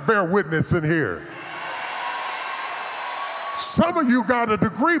 Somebody bear witness in here. Some of you got a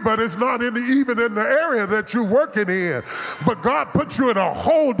degree, but it's not even in the area that you're working in. But God put you in a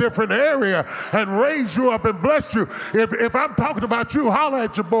whole different area and raised you up and blessed you. If I'm talking about you, holler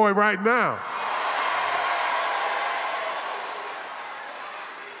at your boy right now.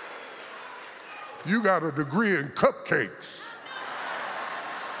 You got a degree in cupcakes.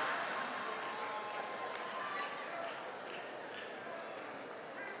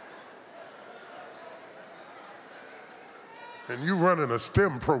 And you running a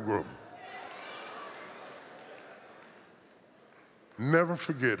STEM program. Never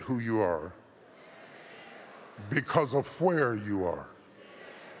forget who you are because of where you are.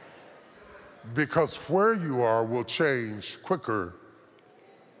 Because where you are will change quicker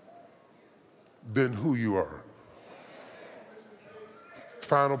than who you are.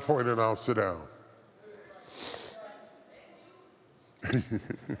 Final point, and I'll sit down.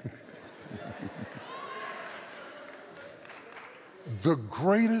 The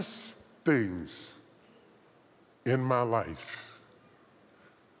greatest things in my life,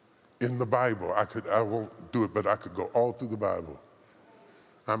 in the Bible, I won't do it, but I could go all through the Bible.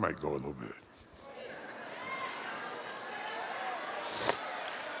 I might go a little bit.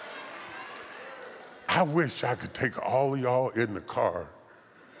 I wish I could take all of y'all in the car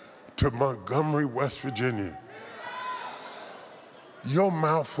to Montgomery, West Virginia. Your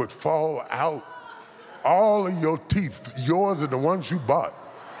mouth would fall out. All of your teeth, yours and the ones you bought.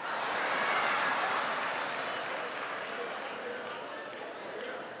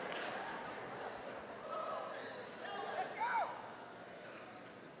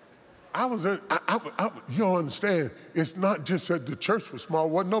 You don't understand, it's not just that the church was small,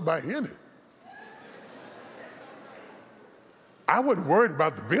 wasn't nobody in it. I wasn't worried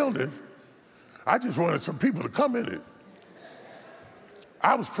about the building. I just wanted some people to come in it.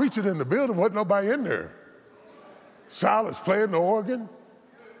 I was preaching in the building, wasn't nobody in there. Silas playing the organ.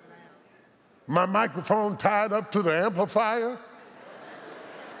 My microphone tied up to the amplifier.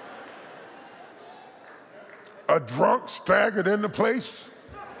 A drunk staggered in the place.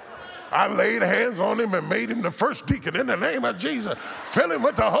 I laid hands on him and made him the first deacon in the name of Jesus. Fill him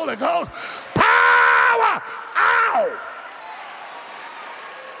with the Holy Ghost. Power! Ow!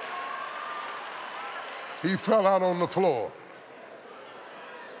 He fell out on the floor.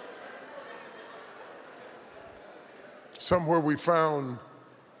 Somewhere we found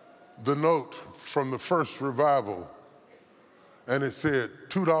the note from the first revival, and it said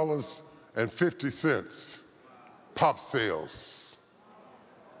 $2.50 pop sales.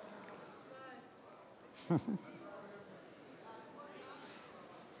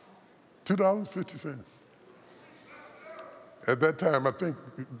 $2.50. At that time, I think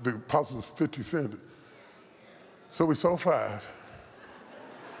the pop was 50 cents. So we sold 5.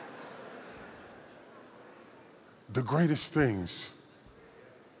 The greatest things.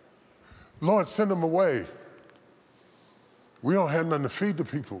 Lord, send them away. We don't have nothing to feed the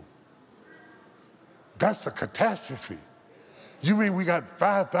people. That's a catastrophe. You mean we got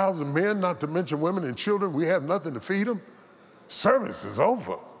 5,000 men, not to mention women and children, we have nothing to feed them? Service is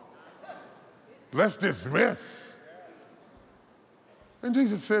over. Let's dismiss. And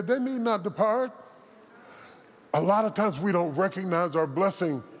Jesus said, they need not depart. A lot of times we don't recognize our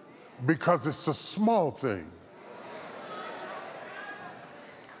blessing because it's a small thing.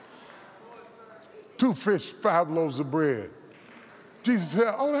 2 fish, 5 loaves of bread. Jesus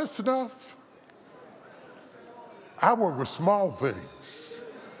said, oh, that's enough. I work with small things.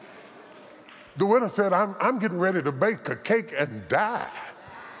 The widow said, I'm getting ready to bake a cake and die.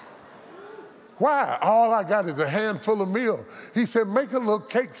 Why? All I got is a handful of meal. He said, make a little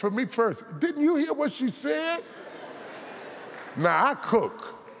cake for me first. Didn't you hear what she said? Now, I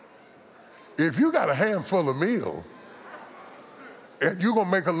cook. If you got a handful of meal, and you're going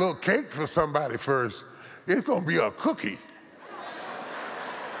to make a little cake for somebody first, it's going to be a cookie.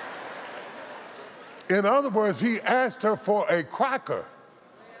 In other words, he asked her for a cracker.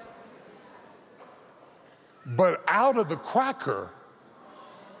 But out of the cracker,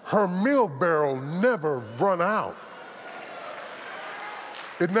 her meal barrel never run out.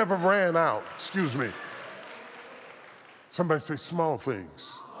 It never ran out, excuse me. Somebody say small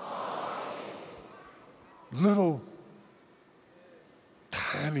things. Little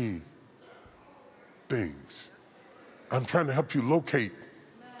tiny things. I'm trying to help you locate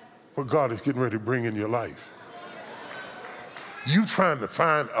what God is getting ready to bring in your life. You trying to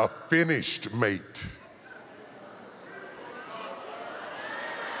find a finished mate.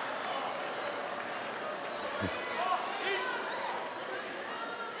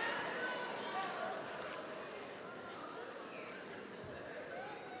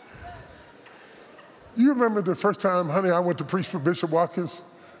 You remember the first time, honey, I went to preach for Bishop Watkins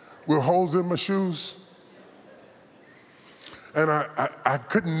with holes in my shoes? And I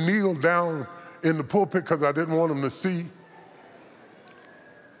couldn't kneel down in the pulpit because I didn't want him to see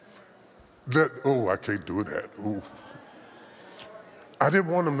that. Oh, I can't do that. Ooh. I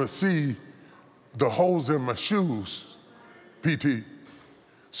didn't want him to see the holes in my shoes, PT.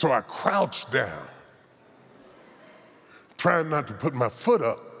 So I crouched down, trying not to put my foot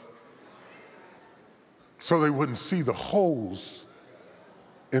up so they wouldn't see the holes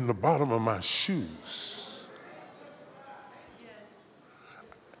in the bottom of my shoes.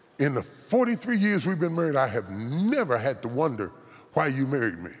 In the 43 years we've been married, I have never had to wonder why you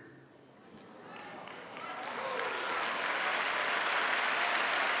married me.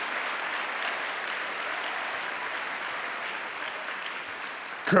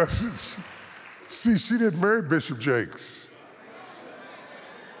 Because, see, she didn't marry Bishop Jakes.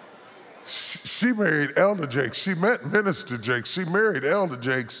 She married Elder Jakes. She met Minister Jakes. She married Elder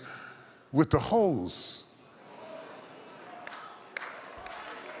Jakes with the holes.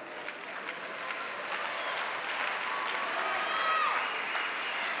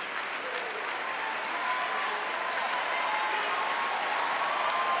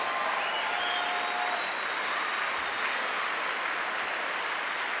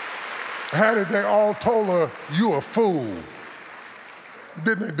 How did they all told her, you a fool?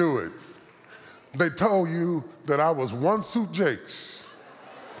 Didn't they do it? They told you that I was one suit Jakes.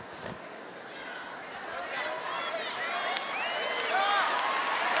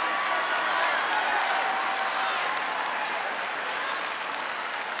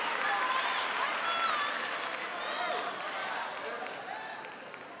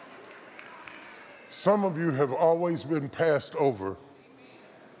 Some of you have always been passed over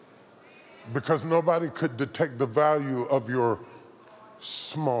because nobody could detect the value of your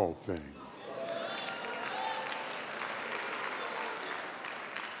small thing.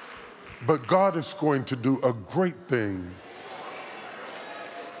 But God is going to do a great thing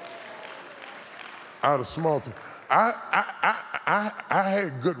out of small things. I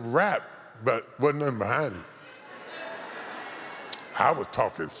had good rap, but wasn't nothing behind it. I was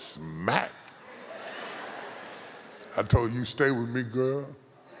talking smack. I told you, stay with me, girl.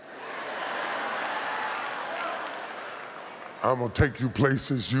 I'm gonna take you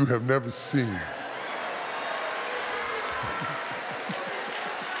places you have never seen.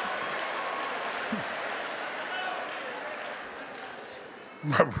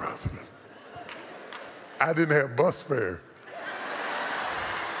 My brother, I didn't have bus fare.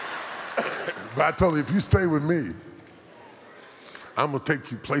 But I told you, if you stay with me, I'm gonna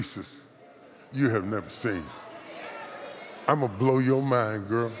take you places you have never seen. I'm gonna blow your mind,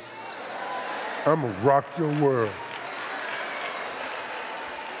 girl. I'm gonna rock your world.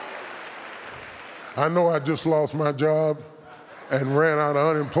 I know I just lost my job and ran out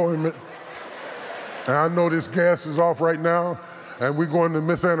of unemployment. And I know this gas is off right now, and we're going to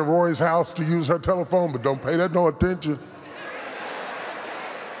Miss Anna Roy's house to use her telephone, but don't pay that no attention.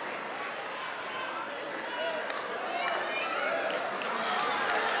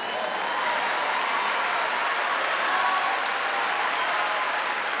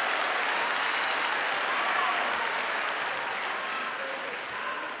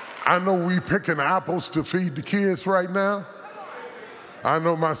 I know we picking apples to feed the kids right now. I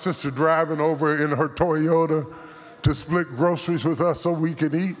know my sister driving over in her Toyota to split groceries with us so we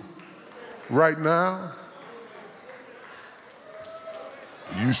can eat right now.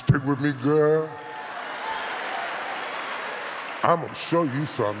 You stick with me, girl. I'm gonna show you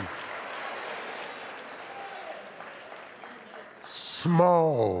something.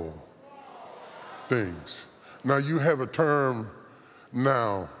 Small things. Now you have a term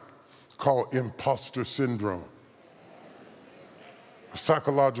now called imposter syndrome, a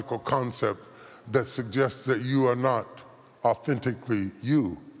psychological concept that suggests that you are not authentically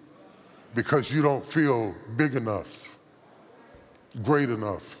you because you don't feel big enough, great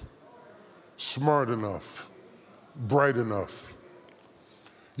enough, smart enough, bright enough.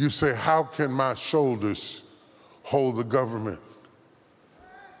 You say, how can my shoulders hold the government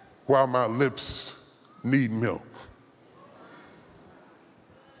while my lips need milk?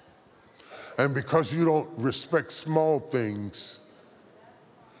 And because you don't respect small things,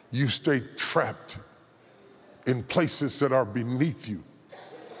 you stay trapped in places that are beneath you.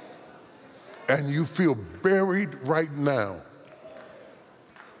 And you feel buried right now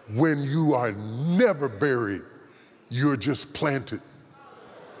when you are never buried, you're just planted.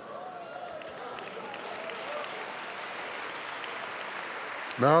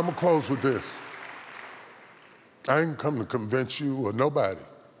 Now I'm gonna close with this. I ain't come to convince you or nobody.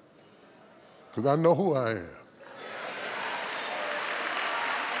 because I know who I am.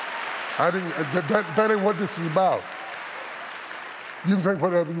 That ain't what this is about. You can think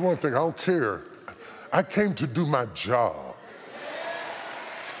whatever you want to think. I don't care. I came to do my job.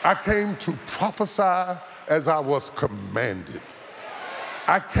 I came to prophesy as I was commanded.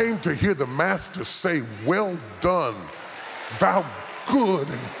 I came to hear the Master say, "Well done, thou good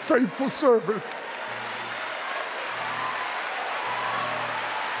and faithful servant."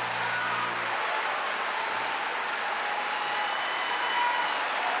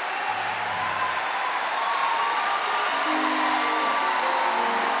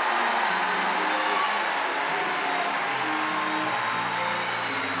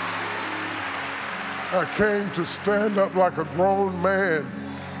 I came to stand up like a grown man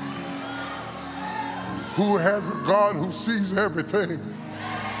who has a God who sees everything.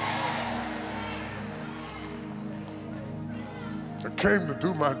 I came to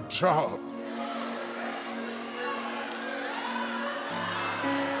do my job.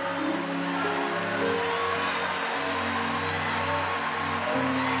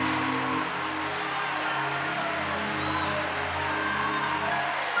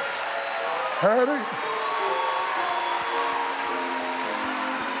 Hattie?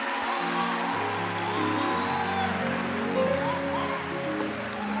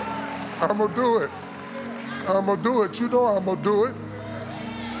 I'm gonna do it. I'm gonna do it. You know I'm gonna do it.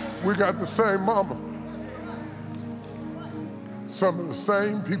 We got the same mama. Some of the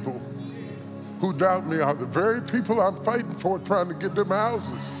same people who doubt me are the very people I'm fighting for, trying to get them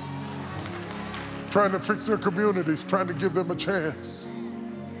houses, trying to fix their communities, trying to give them a chance.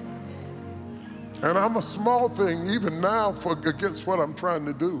 And I'm a small thing even now against what I'm trying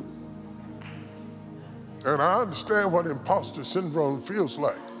to do. And I understand what imposter syndrome feels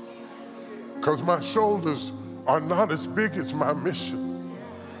like, because my shoulders are not as big as my mission.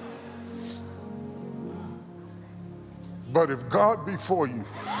 But if God be for you,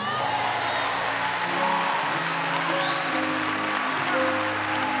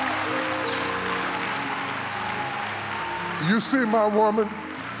 you see my woman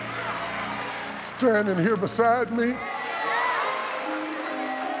standing here beside me,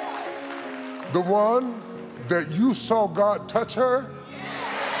 the one that you saw God touch her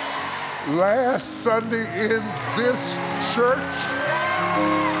last Sunday in this church.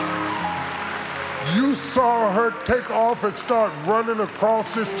 You saw her take off and start running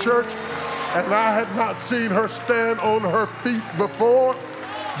across this church, and I had not seen her stand on her feet before.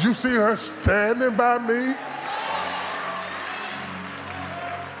 You see her standing by me.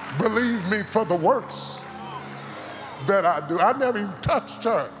 Believe me for the works that I do. I never even touched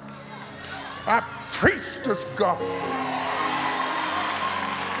her. I preached this gospel.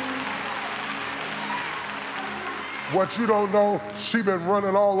 What you don't know, she been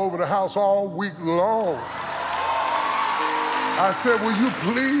running all over the house all week long. I said, will you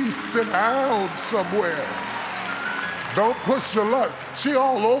please sit down somewhere? Don't push your luck. She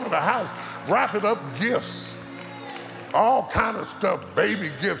all over the house, wrapping up gifts. All kind of stuff, baby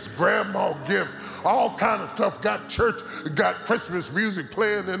gifts, grandma gifts, all kind of stuff. Got church, got Christmas music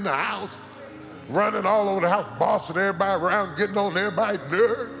playing in the house, running all over the house, bossing everybody around, getting on everybody's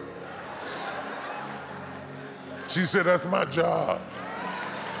nerve. She said, that's my job.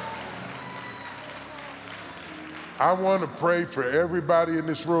 I want to pray for everybody in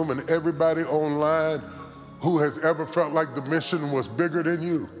this room and everybody online who has ever felt like the mission was bigger than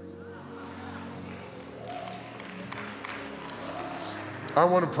you. I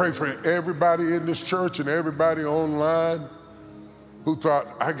want to pray for everybody in this church and everybody online who thought,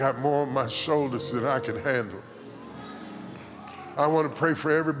 I got more on my shoulders than I can handle. I want to pray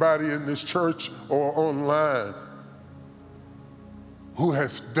for everybody in this church or online who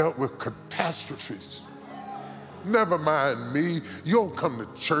has dealt with catastrophes. Never mind me. You don't come to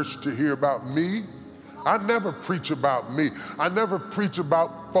church to hear about me. I never preach about me. I never preach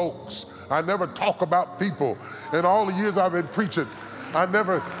about folks. I never talk about people. In all the years I've been preaching, I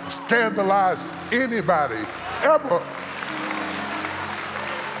never scandalized anybody, ever.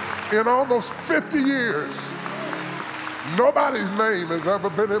 In almost 50 years, nobody's name has ever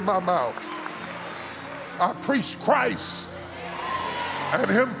been in my mouth. I preached Christ and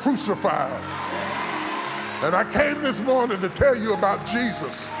Him crucified. And I came this morning to tell you about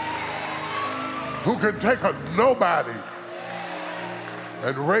Jesus, who can take a nobody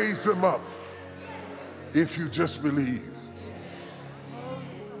and raise him up if you just believe.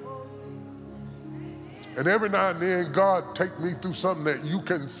 And every now and then, God take me through something that you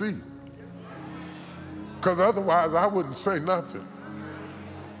can see, because otherwise I wouldn't say nothing.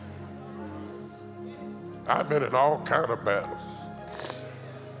 I've been in all kind of battles.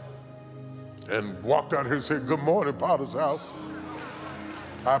 and walked out here and said, "Good morning, Potter's house.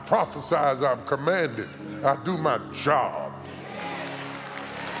 I prophesy as I'm commanded. I do my job."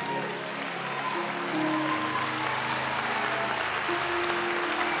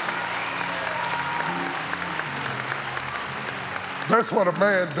 That's what a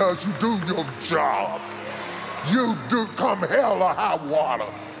man does. You do your job. You do, come hell or high water.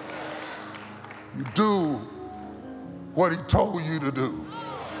 You do what he told you to do.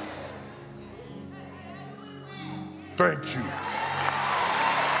 Thank you.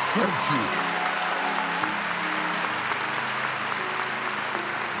 Thank you.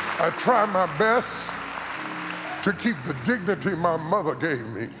 I try my best to keep the dignity my mother gave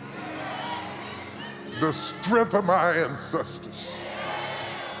me, the strength of my ancestors,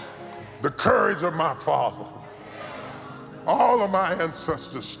 the courage of my father. All of my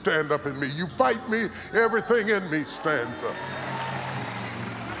ancestors stand up in me. You fight me, everything in me stands up.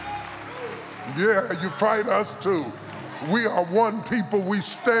 Yeah, you fight us too. We are one people. We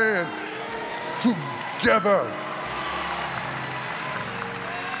stand together.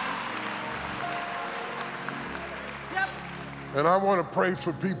 And I want to pray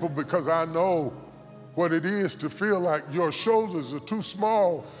for people because I know what it is to feel like your shoulders are too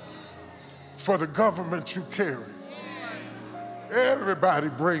small for the government you carry. Everybody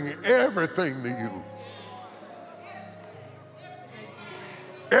bringing everything to you.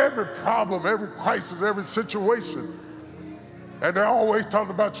 Every problem, every crisis, every situation. And they're always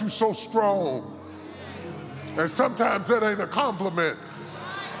talking about you so strong. And sometimes that ain't a compliment.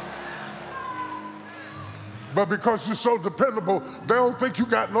 But because you're so dependable, they don't think you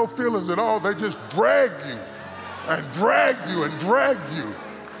got no feelings at all. They just drag you and drag you and drag you.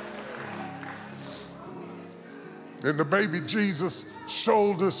 And the baby Jesus'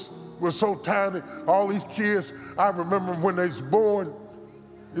 shoulders were so tiny. All these kids, I remember when they was born,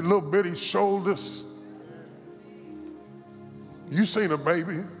 the little bitty shoulders. You seen a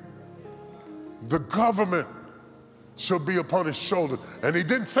baby. The government shall be upon his shoulder. And he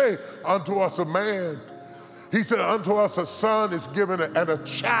didn't say, unto us a man. He said, unto us a son is given and a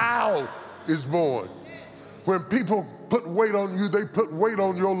child is born. When people put weight on you, they put weight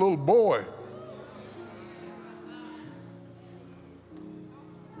on your little boy.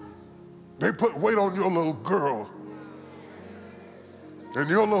 They put weight on your little girl. And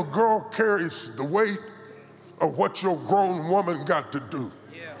your little girl carries the weight of what your grown woman got to do.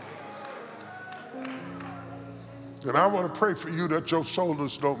 And I want to pray for you that your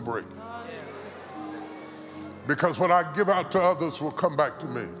shoulders don't break. Because what I give out to others will come back to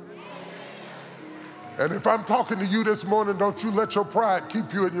me. And if I'm talking to you this morning, don't you let your pride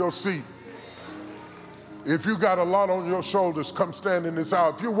keep you in your seat. If you got a lot on your shoulders, come stand in this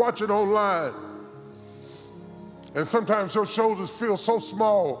aisle. If you're watching online, and sometimes your shoulders feel so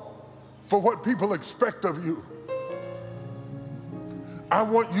small for what people expect of you, I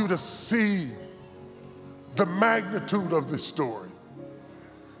want you to see the magnitude of this story.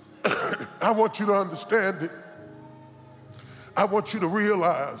 I want you to understand it. I want you to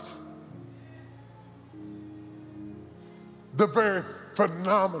realize the very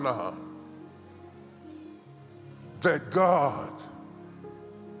phenomenon that God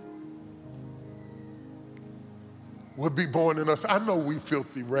would be born in us. I know we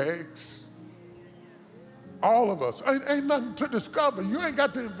filthy rags. All of us. Ain't nothing to discover. You ain't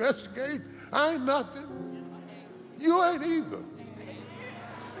got to investigate. I ain't nothing. You ain't either.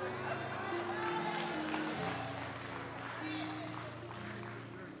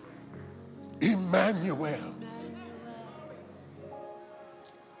 Emmanuel.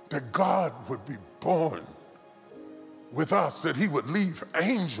 That God would be born with us, that he would leave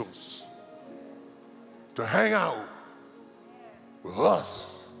angels to hang out with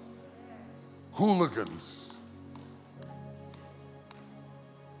us, hooligans.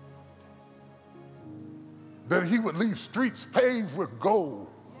 That he would leave streets paved with gold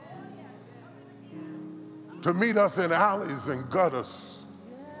to meet us in alleys and gutters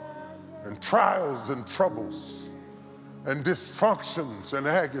and trials and troubles and dysfunctions and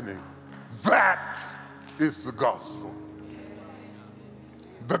agony. That is the gospel.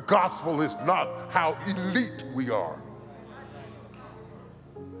 The gospel is not how elite we are.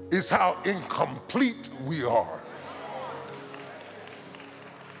 It's how incomplete we are.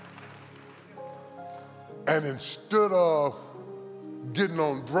 And instead of getting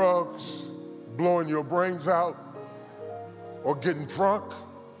on drugs, blowing your brains out, or getting drunk,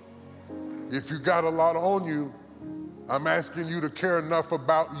 if you got a lot on you, I'm asking you to care enough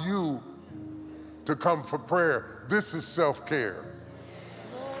about you to come for prayer. This is self-care.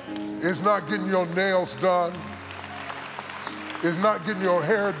 It's not getting your nails done. It's not getting your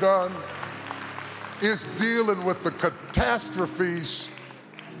hair done. It's dealing with the catastrophes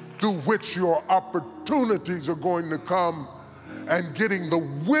through which your opportunities are going to come and getting the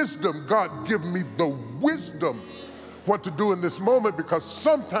wisdom. God, give me the wisdom what to do in this moment, because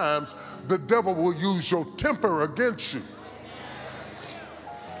sometimes the devil will use your temper against you.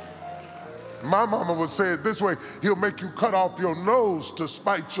 My mama would say it this way: he'll make you cut off your nose to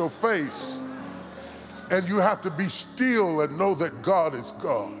spite your face. And you have to be still and know that God is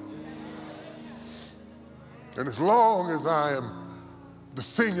God. And as long as I am the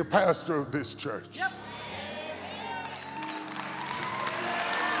senior pastor of this church,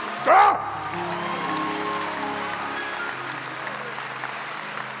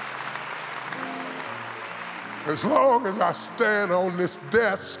 as long as I stand on this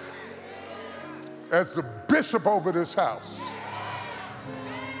desk as the bishop over this house,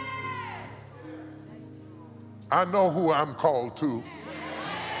 I know who I'm called to.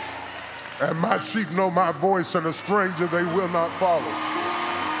 And my sheep know my voice, and a stranger they will not follow.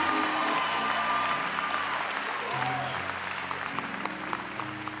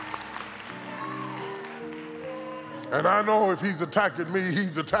 And I know if he's attacking me,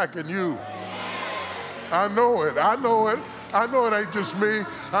 he's attacking you. I know it. I know it. I know it ain't just me.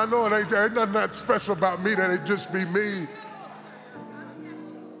 I know it ain't nothing that special about me that it just be me.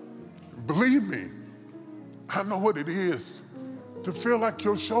 Believe me, I know what it is to feel like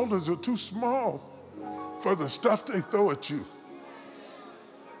your shoulders are too small for the stuff they throw at you.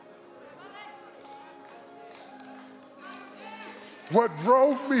 What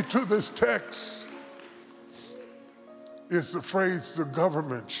drove me to this text is the phrase, the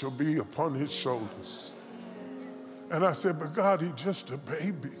government shall be upon his shoulders. And I said, but God, he's just a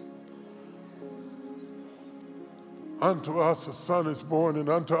baby. Unto us a son is born, and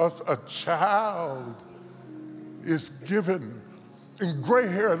unto us a child is given. And gray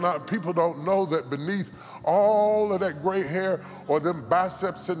hair, people don't know that beneath all of that gray hair, or them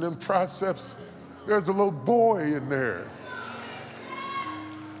biceps and them triceps, there's a little boy in there.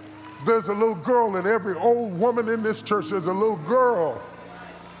 There's a little girl. In every old woman in this church, there's a little girl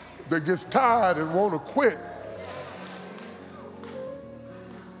that gets tired and want to quit.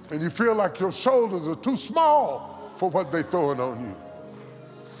 And you feel like your shoulders are too small for what they're throwing on you.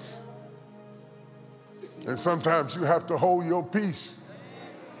 And sometimes you have to hold your peace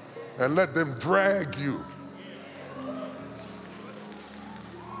and let them drag you.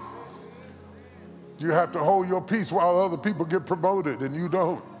 You have to hold your peace while other people get promoted and you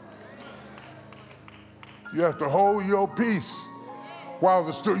don't. You have to hold your peace while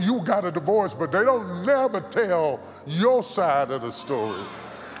you got a divorce, but they don't never tell your side of the story.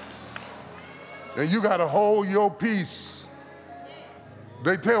 And you got to hold your peace.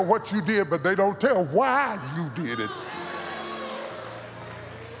 They tell what you did, but they don't tell why you did it.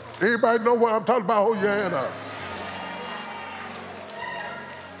 Anybody know what I'm talking about? Hold your hand up.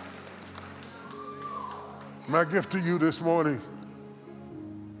 My gift to you this morning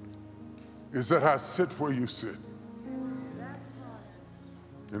is that I sit where you sit,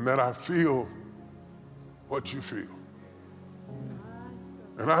 and that I feel what you feel.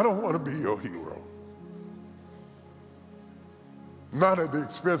 And I don't want to be your hero. Not at the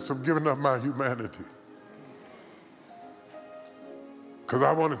expense of giving up my humanity. Because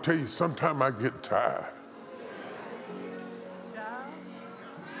I want to tell you, sometimes I get tired.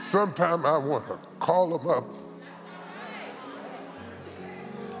 Sometimes I want to call them up.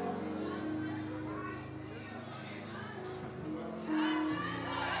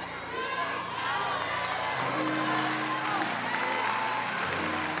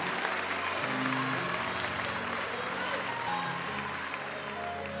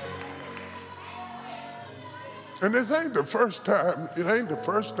 And this ain't the first time, it ain't the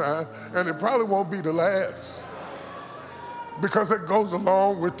first time, and it probably won't be the last. Because it goes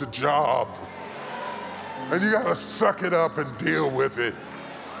along with the job. And you gotta suck it up and deal with it.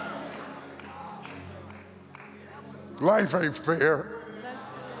 Life ain't fair.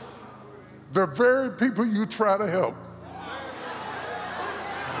 The very people you try to help,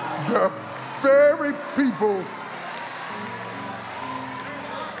 the very people.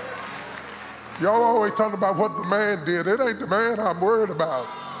 Y'all always talking about what the man did. It ain't the man I'm worried about.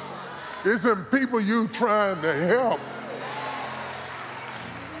 It's them people you trying to help.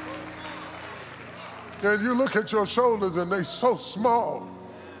 And you look at your shoulders and they so small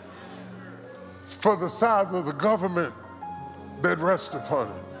for the size of the government that rests upon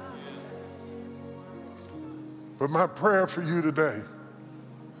it. But my prayer for you today,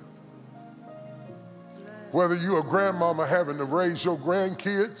 whether you're a grandmama having to raise your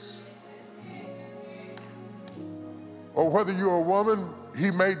grandkids, or whether you're a woman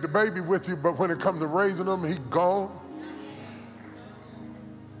he made the baby with you, but when it comes to raising them, he gone.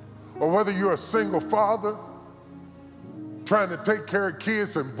 Or whether you're a single father trying to take care of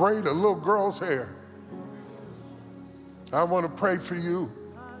kids and braid a little girl's hair, I want to pray for you.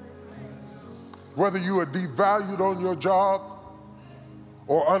 Whether you are devalued on your job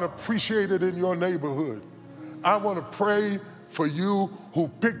or unappreciated in your neighborhood, I want to pray for you who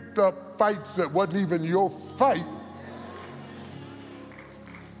picked up fights that wasn't even your fight.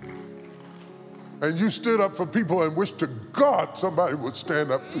 And you stood up for people and wish to God somebody would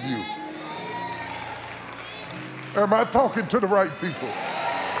stand up for you. Am I talking to the right people?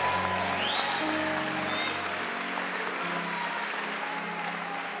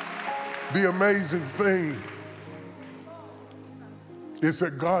 The amazing thing is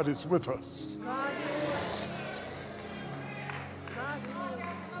that God is with us.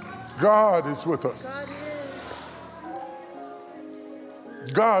 God is with us.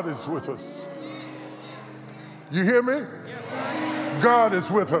 God is with us. You hear me? God is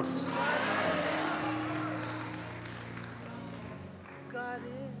with us.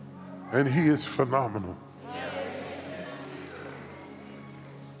 And he is phenomenal.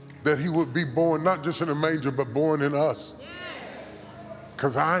 That he would be born not just in a manger, but born in us.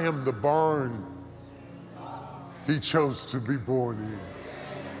 Because I am the barn he chose to be born in.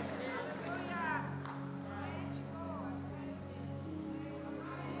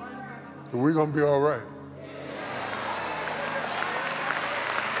 But we're going to be all right.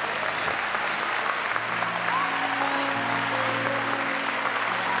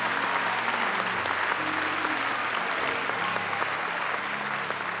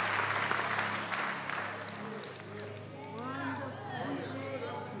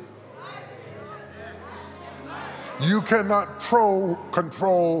 You cannot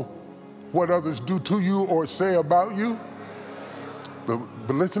control what others do to you or say about you. But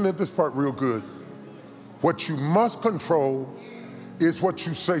listen to this part real good. What you must control is what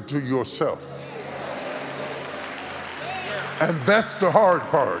you say to yourself. And that's the hard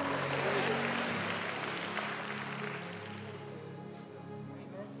part.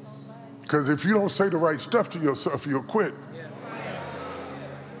 Because if you don't say the right stuff to yourself, you'll quit.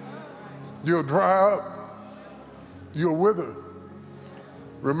 You'll dry up. You'll wither.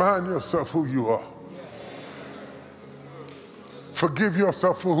 Remind yourself who you are. Forgive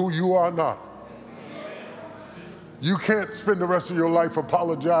yourself for who you are not. You can't spend the rest of your life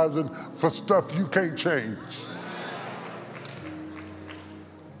apologizing for stuff you can't change.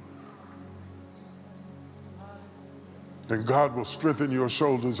 And God will strengthen your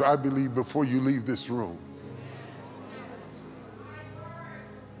shoulders, I believe, before you leave this room.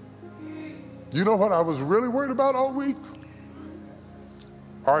 You know what I was really worried about all week?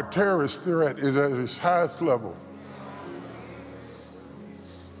 Our terrorist threat is at its highest level.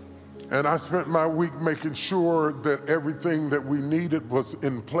 And I spent my week making sure that everything that we needed was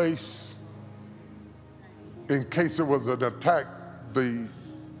in place in case there was an attack. The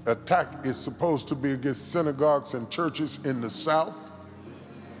attack is supposed to be against synagogues and churches in the South.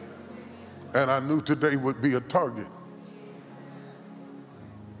 And I knew today would be a target.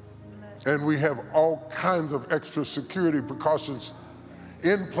 And we have all kinds of extra security precautions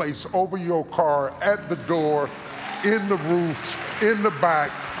in place over your car, at the door, in the roof, in the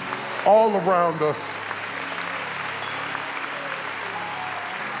back, all around us.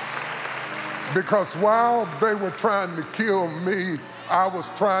 Because while they were trying to kill me, I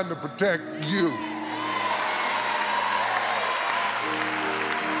was trying to protect you.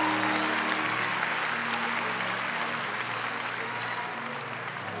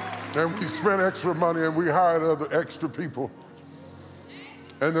 And we spent extra money and we hired other extra people.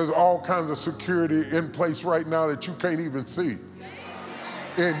 And there's all kinds of security in place right now that you can't even see.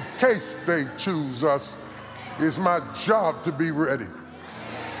 In case they choose us, it's my job to be ready.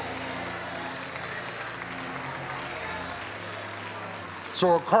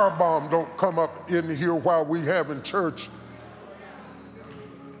 So a car bomb don't come up in here while we having church.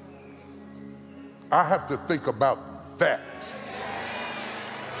 I have to think about that.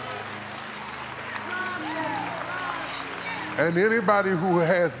 And anybody who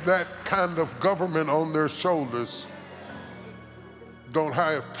has that kind of government on their shoulders don't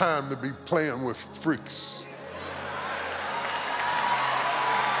have time to be playing with freaks.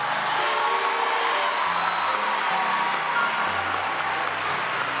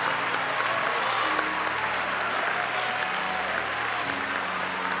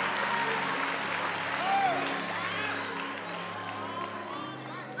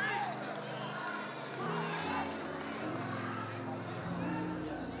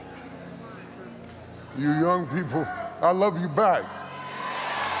 You young people, I love you back.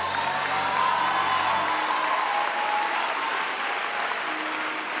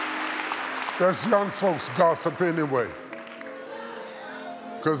 That's young folks gossip anyway.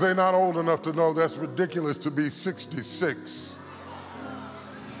 Because they're not old enough to know that's ridiculous to be 66.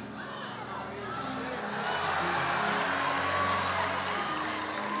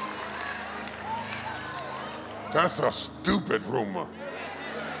 That's a stupid rumor.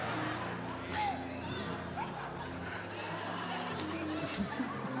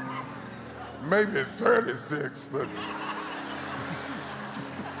 Maybe 36, but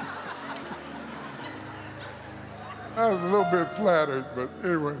I was a little bit flattered, but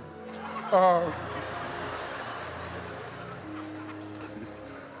anyway.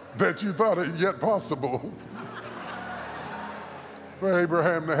 That you thought it yet possible for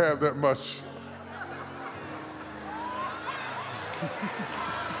Abraham to have that much.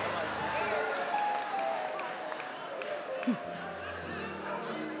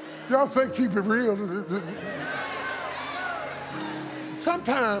 Y'all say keep it real.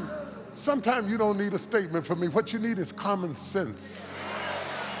 Sometimes you don't need a statement from me. What you need is common sense.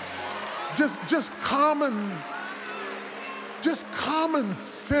 Just common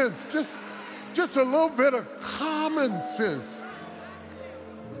sense. Just a little bit of common sense.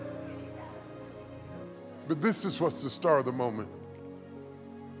 But this is what's the star of the moment.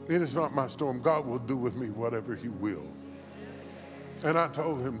 It is not my storm. God will do with me whatever he will. And I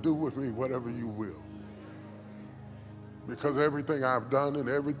told him, do with me whatever you will. Because everything I've done and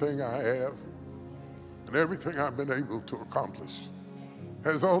everything I have and everything I've been able to accomplish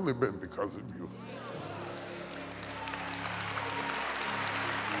has only been because of you.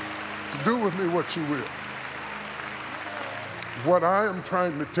 Do with me what you will. What I am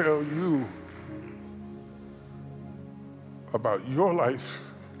trying to tell you about your life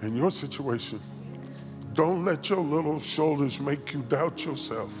and your situation, don't let your little shoulders make you doubt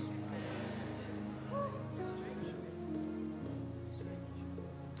yourself.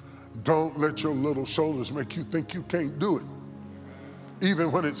 Don't let your little shoulders make you think you can't do it,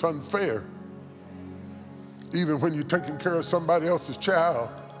 even when it's unfair, even when you're taking care of somebody else's child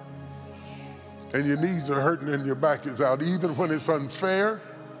and your knees are hurting and your back is out, even when it's unfair,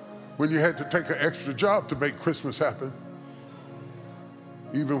 when you had to take an extra job to make Christmas happen,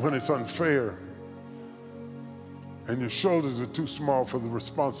 even when it's unfair and your shoulders are too small for the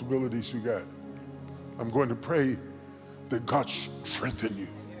responsibilities you got. I'm going to pray that God strengthen you.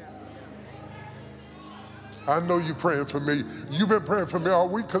 I know you're praying for me. You've been praying for me all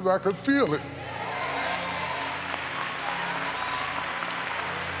week because I could feel it.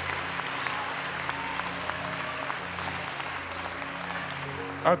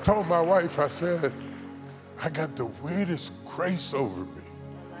 I told my wife, I said, I got the weirdest grace over me.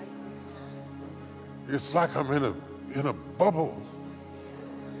 It's like I'm in a bubble.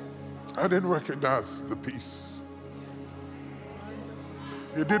 I didn't recognize the peace.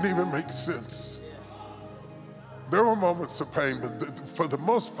 It didn't even make sense. There were moments of pain, but for the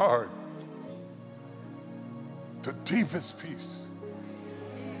most part, the deepest peace.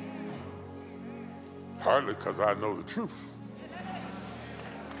 Partly because I know the truth.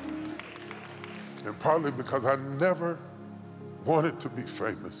 And partly because I never wanted to be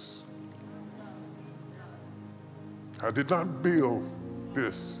famous. I did not build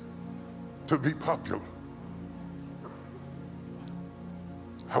this to be popular.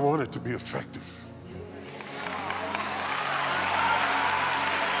 I wanted to be effective.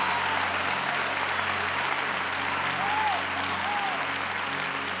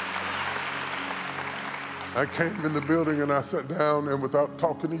 I came in the building and I sat down, and without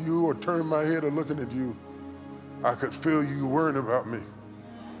talking to you or turning my head or looking at you, I could feel you worrying about me.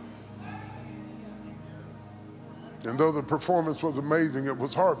 And though the performance was amazing, it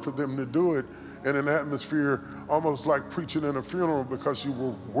was hard for them to do it in an atmosphere almost like preaching in a funeral because you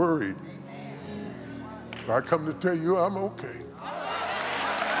were worried. I come to tell you I'm okay.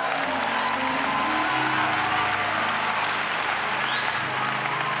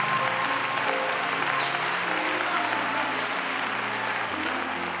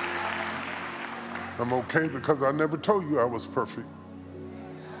 I'm okay because I never told you I was perfect.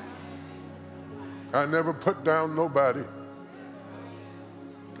 I never put down nobody.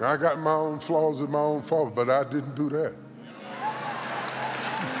 I got my own flaws and my own faults, but I didn't do that.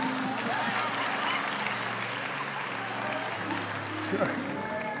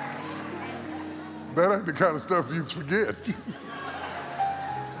 That ain't the kind of stuff you forget.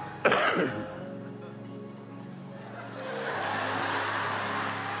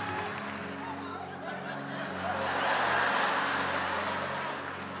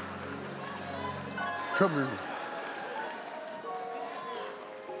 Come here.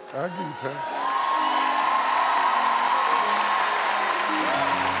 I'll give you time.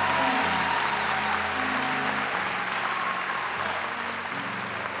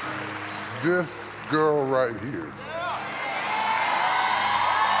 This girl right here.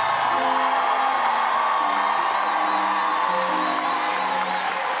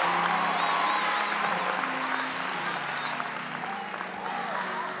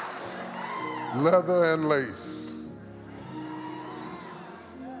 Leather and lace.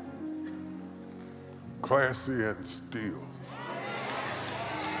 Classy and still.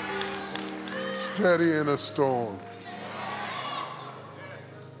 Steady in a storm.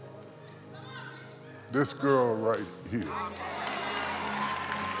 This girl right here.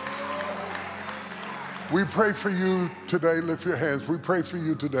 We pray for you today. Lift your hands. We pray for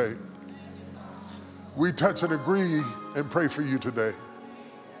you today. We touch and agree and pray for you today,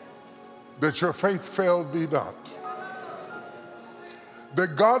 that your faith fail thee not,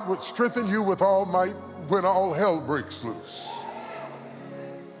 that God would strengthen you with all might when all hell breaks loose,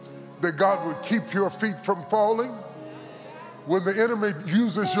 that God would keep your feet from falling when the enemy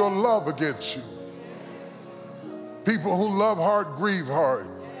uses your love against you. People who love hard grieve hard.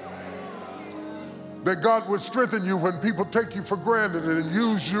 That God would strengthen you when people take you for granted and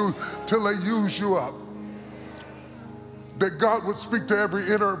use you till they use you up. That God would speak to every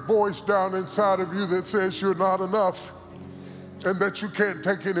inner voice down inside of you that says you're not enough and that you can't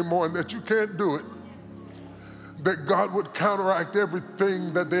take anymore and that you can't do it. That God would counteract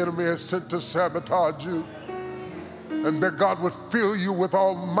everything that the enemy has sent to sabotage you, and that God would fill you with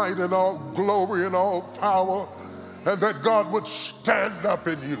all might and all glory and all power, and that God would stand up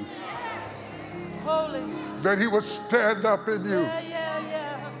in you. Holy. That he would stand up in you.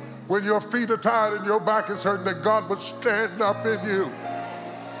 When your feet are tired and your back is hurting, that God would stand up in you.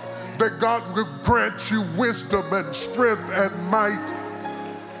 That God would grant you wisdom and strength and might,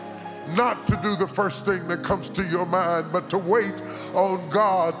 not to do the first thing that comes to your mind, but to wait on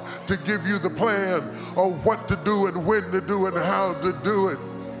God to give you the plan of what to do and when to do and how to do it.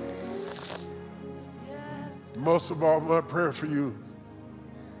 Most of all, my prayer for you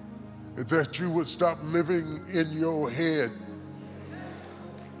is that you would stop living in your head,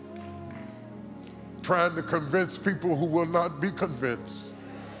 trying to convince people who will not be convinced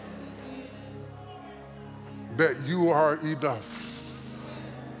that you are enough.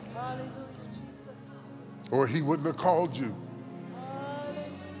 Or he wouldn't have called you.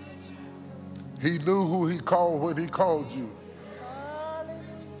 He knew who he called when he called you.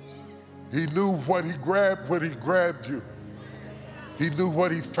 He knew what he grabbed when he grabbed you. He knew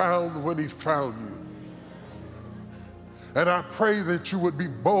what he found when he found you. And I pray that you would be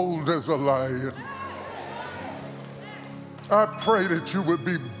bold as a lion. I pray that you would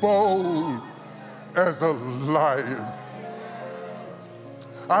be bold as a lion.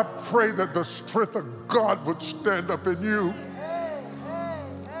 I pray that the strength of God would stand up in you,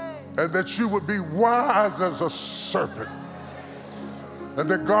 and that you would be wise as a serpent, and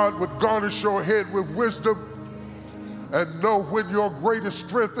that God would garnish your head with wisdom and know when your greatest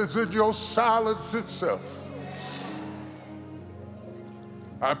strength is in your silence itself.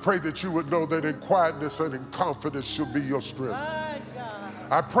 I pray that you would know that in quietness and in confidence shall be your strength.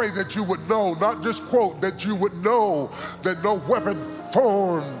 I pray that you would know, not just quote, that you would know that no weapon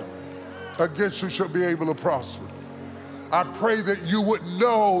formed against you shall be able to prosper. I pray that you would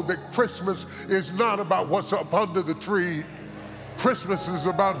know that Christmas is not about what's up under the tree. Christmas is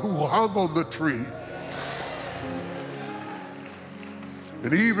about who hung on the tree.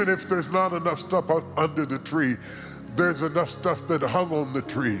 And even if there's not enough stuff under the tree, there's enough stuff that hung on the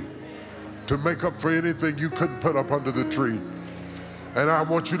tree to make up for anything you couldn't put up under the tree. And I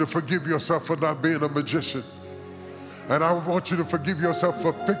want you to forgive yourself for not being a magician. And I want you to forgive yourself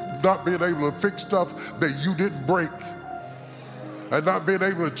for not being able to fix stuff that you didn't break, and not being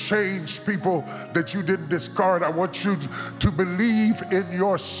able to change people that you didn't discard. I want you to believe in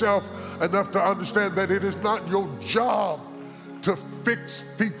yourself enough to understand that it is not your job to fix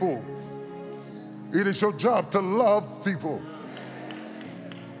people. It is your job to love people.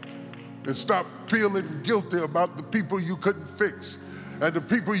 And stop feeling guilty about the people you couldn't fix and the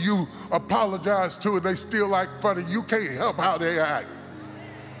people you apologize to and they still act funny. You can't help how they act.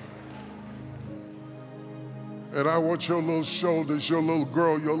 And I want your little shoulders, your little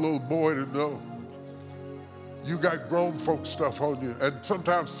girl, your little boy to know you got grown folk stuff on you, and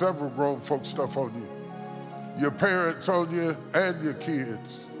sometimes several grown folk stuff on you. Your parents on you and your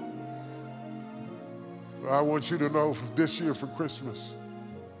kids. I want you to know this year for Christmas,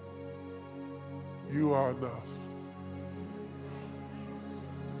 you are enough.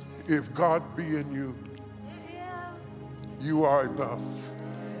 If God be in you, you are enough.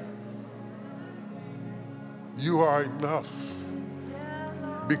 You are enough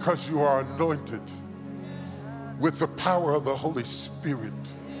because you are anointed with the power of the Holy Spirit.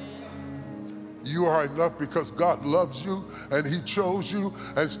 You are enough because God loves you and he chose you,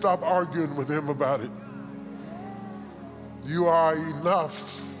 and stop arguing with him about it. You are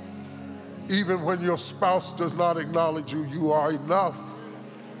enough. Even when your spouse does not acknowledge you, you are enough.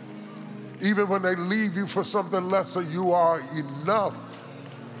 Even when they leave you for something lesser, you are enough.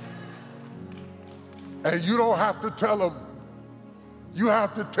 And you don't have to tell them. You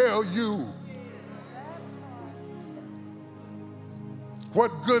have to tell you.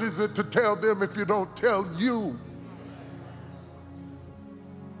 What good is it to tell them if you don't tell you?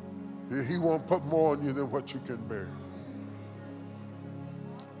 He won't put more on you than what you can bear.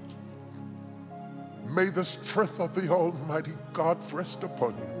 May the strength of the Almighty God rest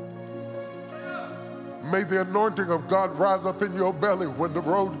upon you. May the anointing of God rise up in your belly when the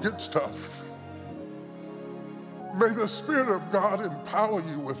road gets tough. May the Spirit of God empower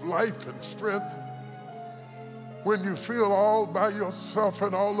you with life and strength when you feel all by yourself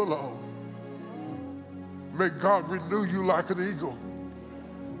and all alone. May God renew you like an eagle.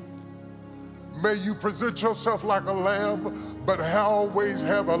 May you present yourself like a lamb, but always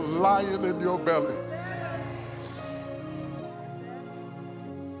have a lion in your belly.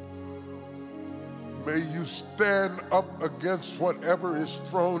 May you stand up against whatever is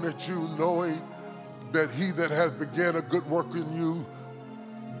thrown at you, knowing that he that has begun a good work in you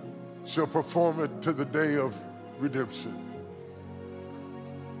shall perform it to the day of redemption.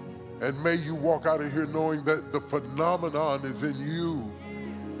 And may you walk out of here knowing that the phenomenon is in you,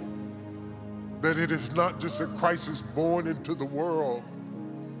 that it is not just that Christ is born into the world,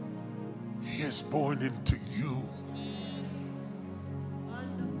 he is born into you.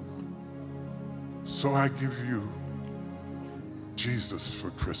 So I give you Jesus for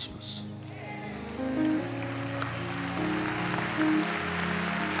Christmas.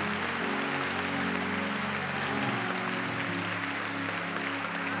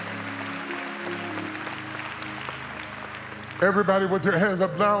 Everybody with your hands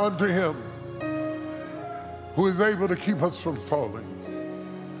up now unto him who is able to keep us from falling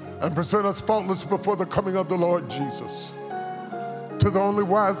and present us faultless before the coming of the Lord Jesus. To the only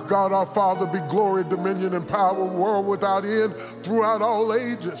wise God, our Father, be glory, dominion, and power, world without end, throughout all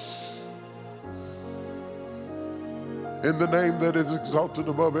ages. In the name that is exalted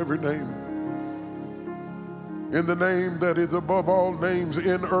above every name. In the name that is above all names,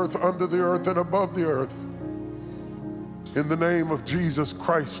 in earth, under the earth, and above the earth. In the name of Jesus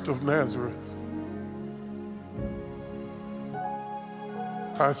Christ of Nazareth.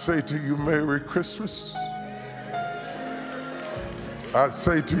 I say to you, Merry Christmas. I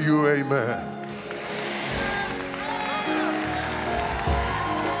say to you, amen.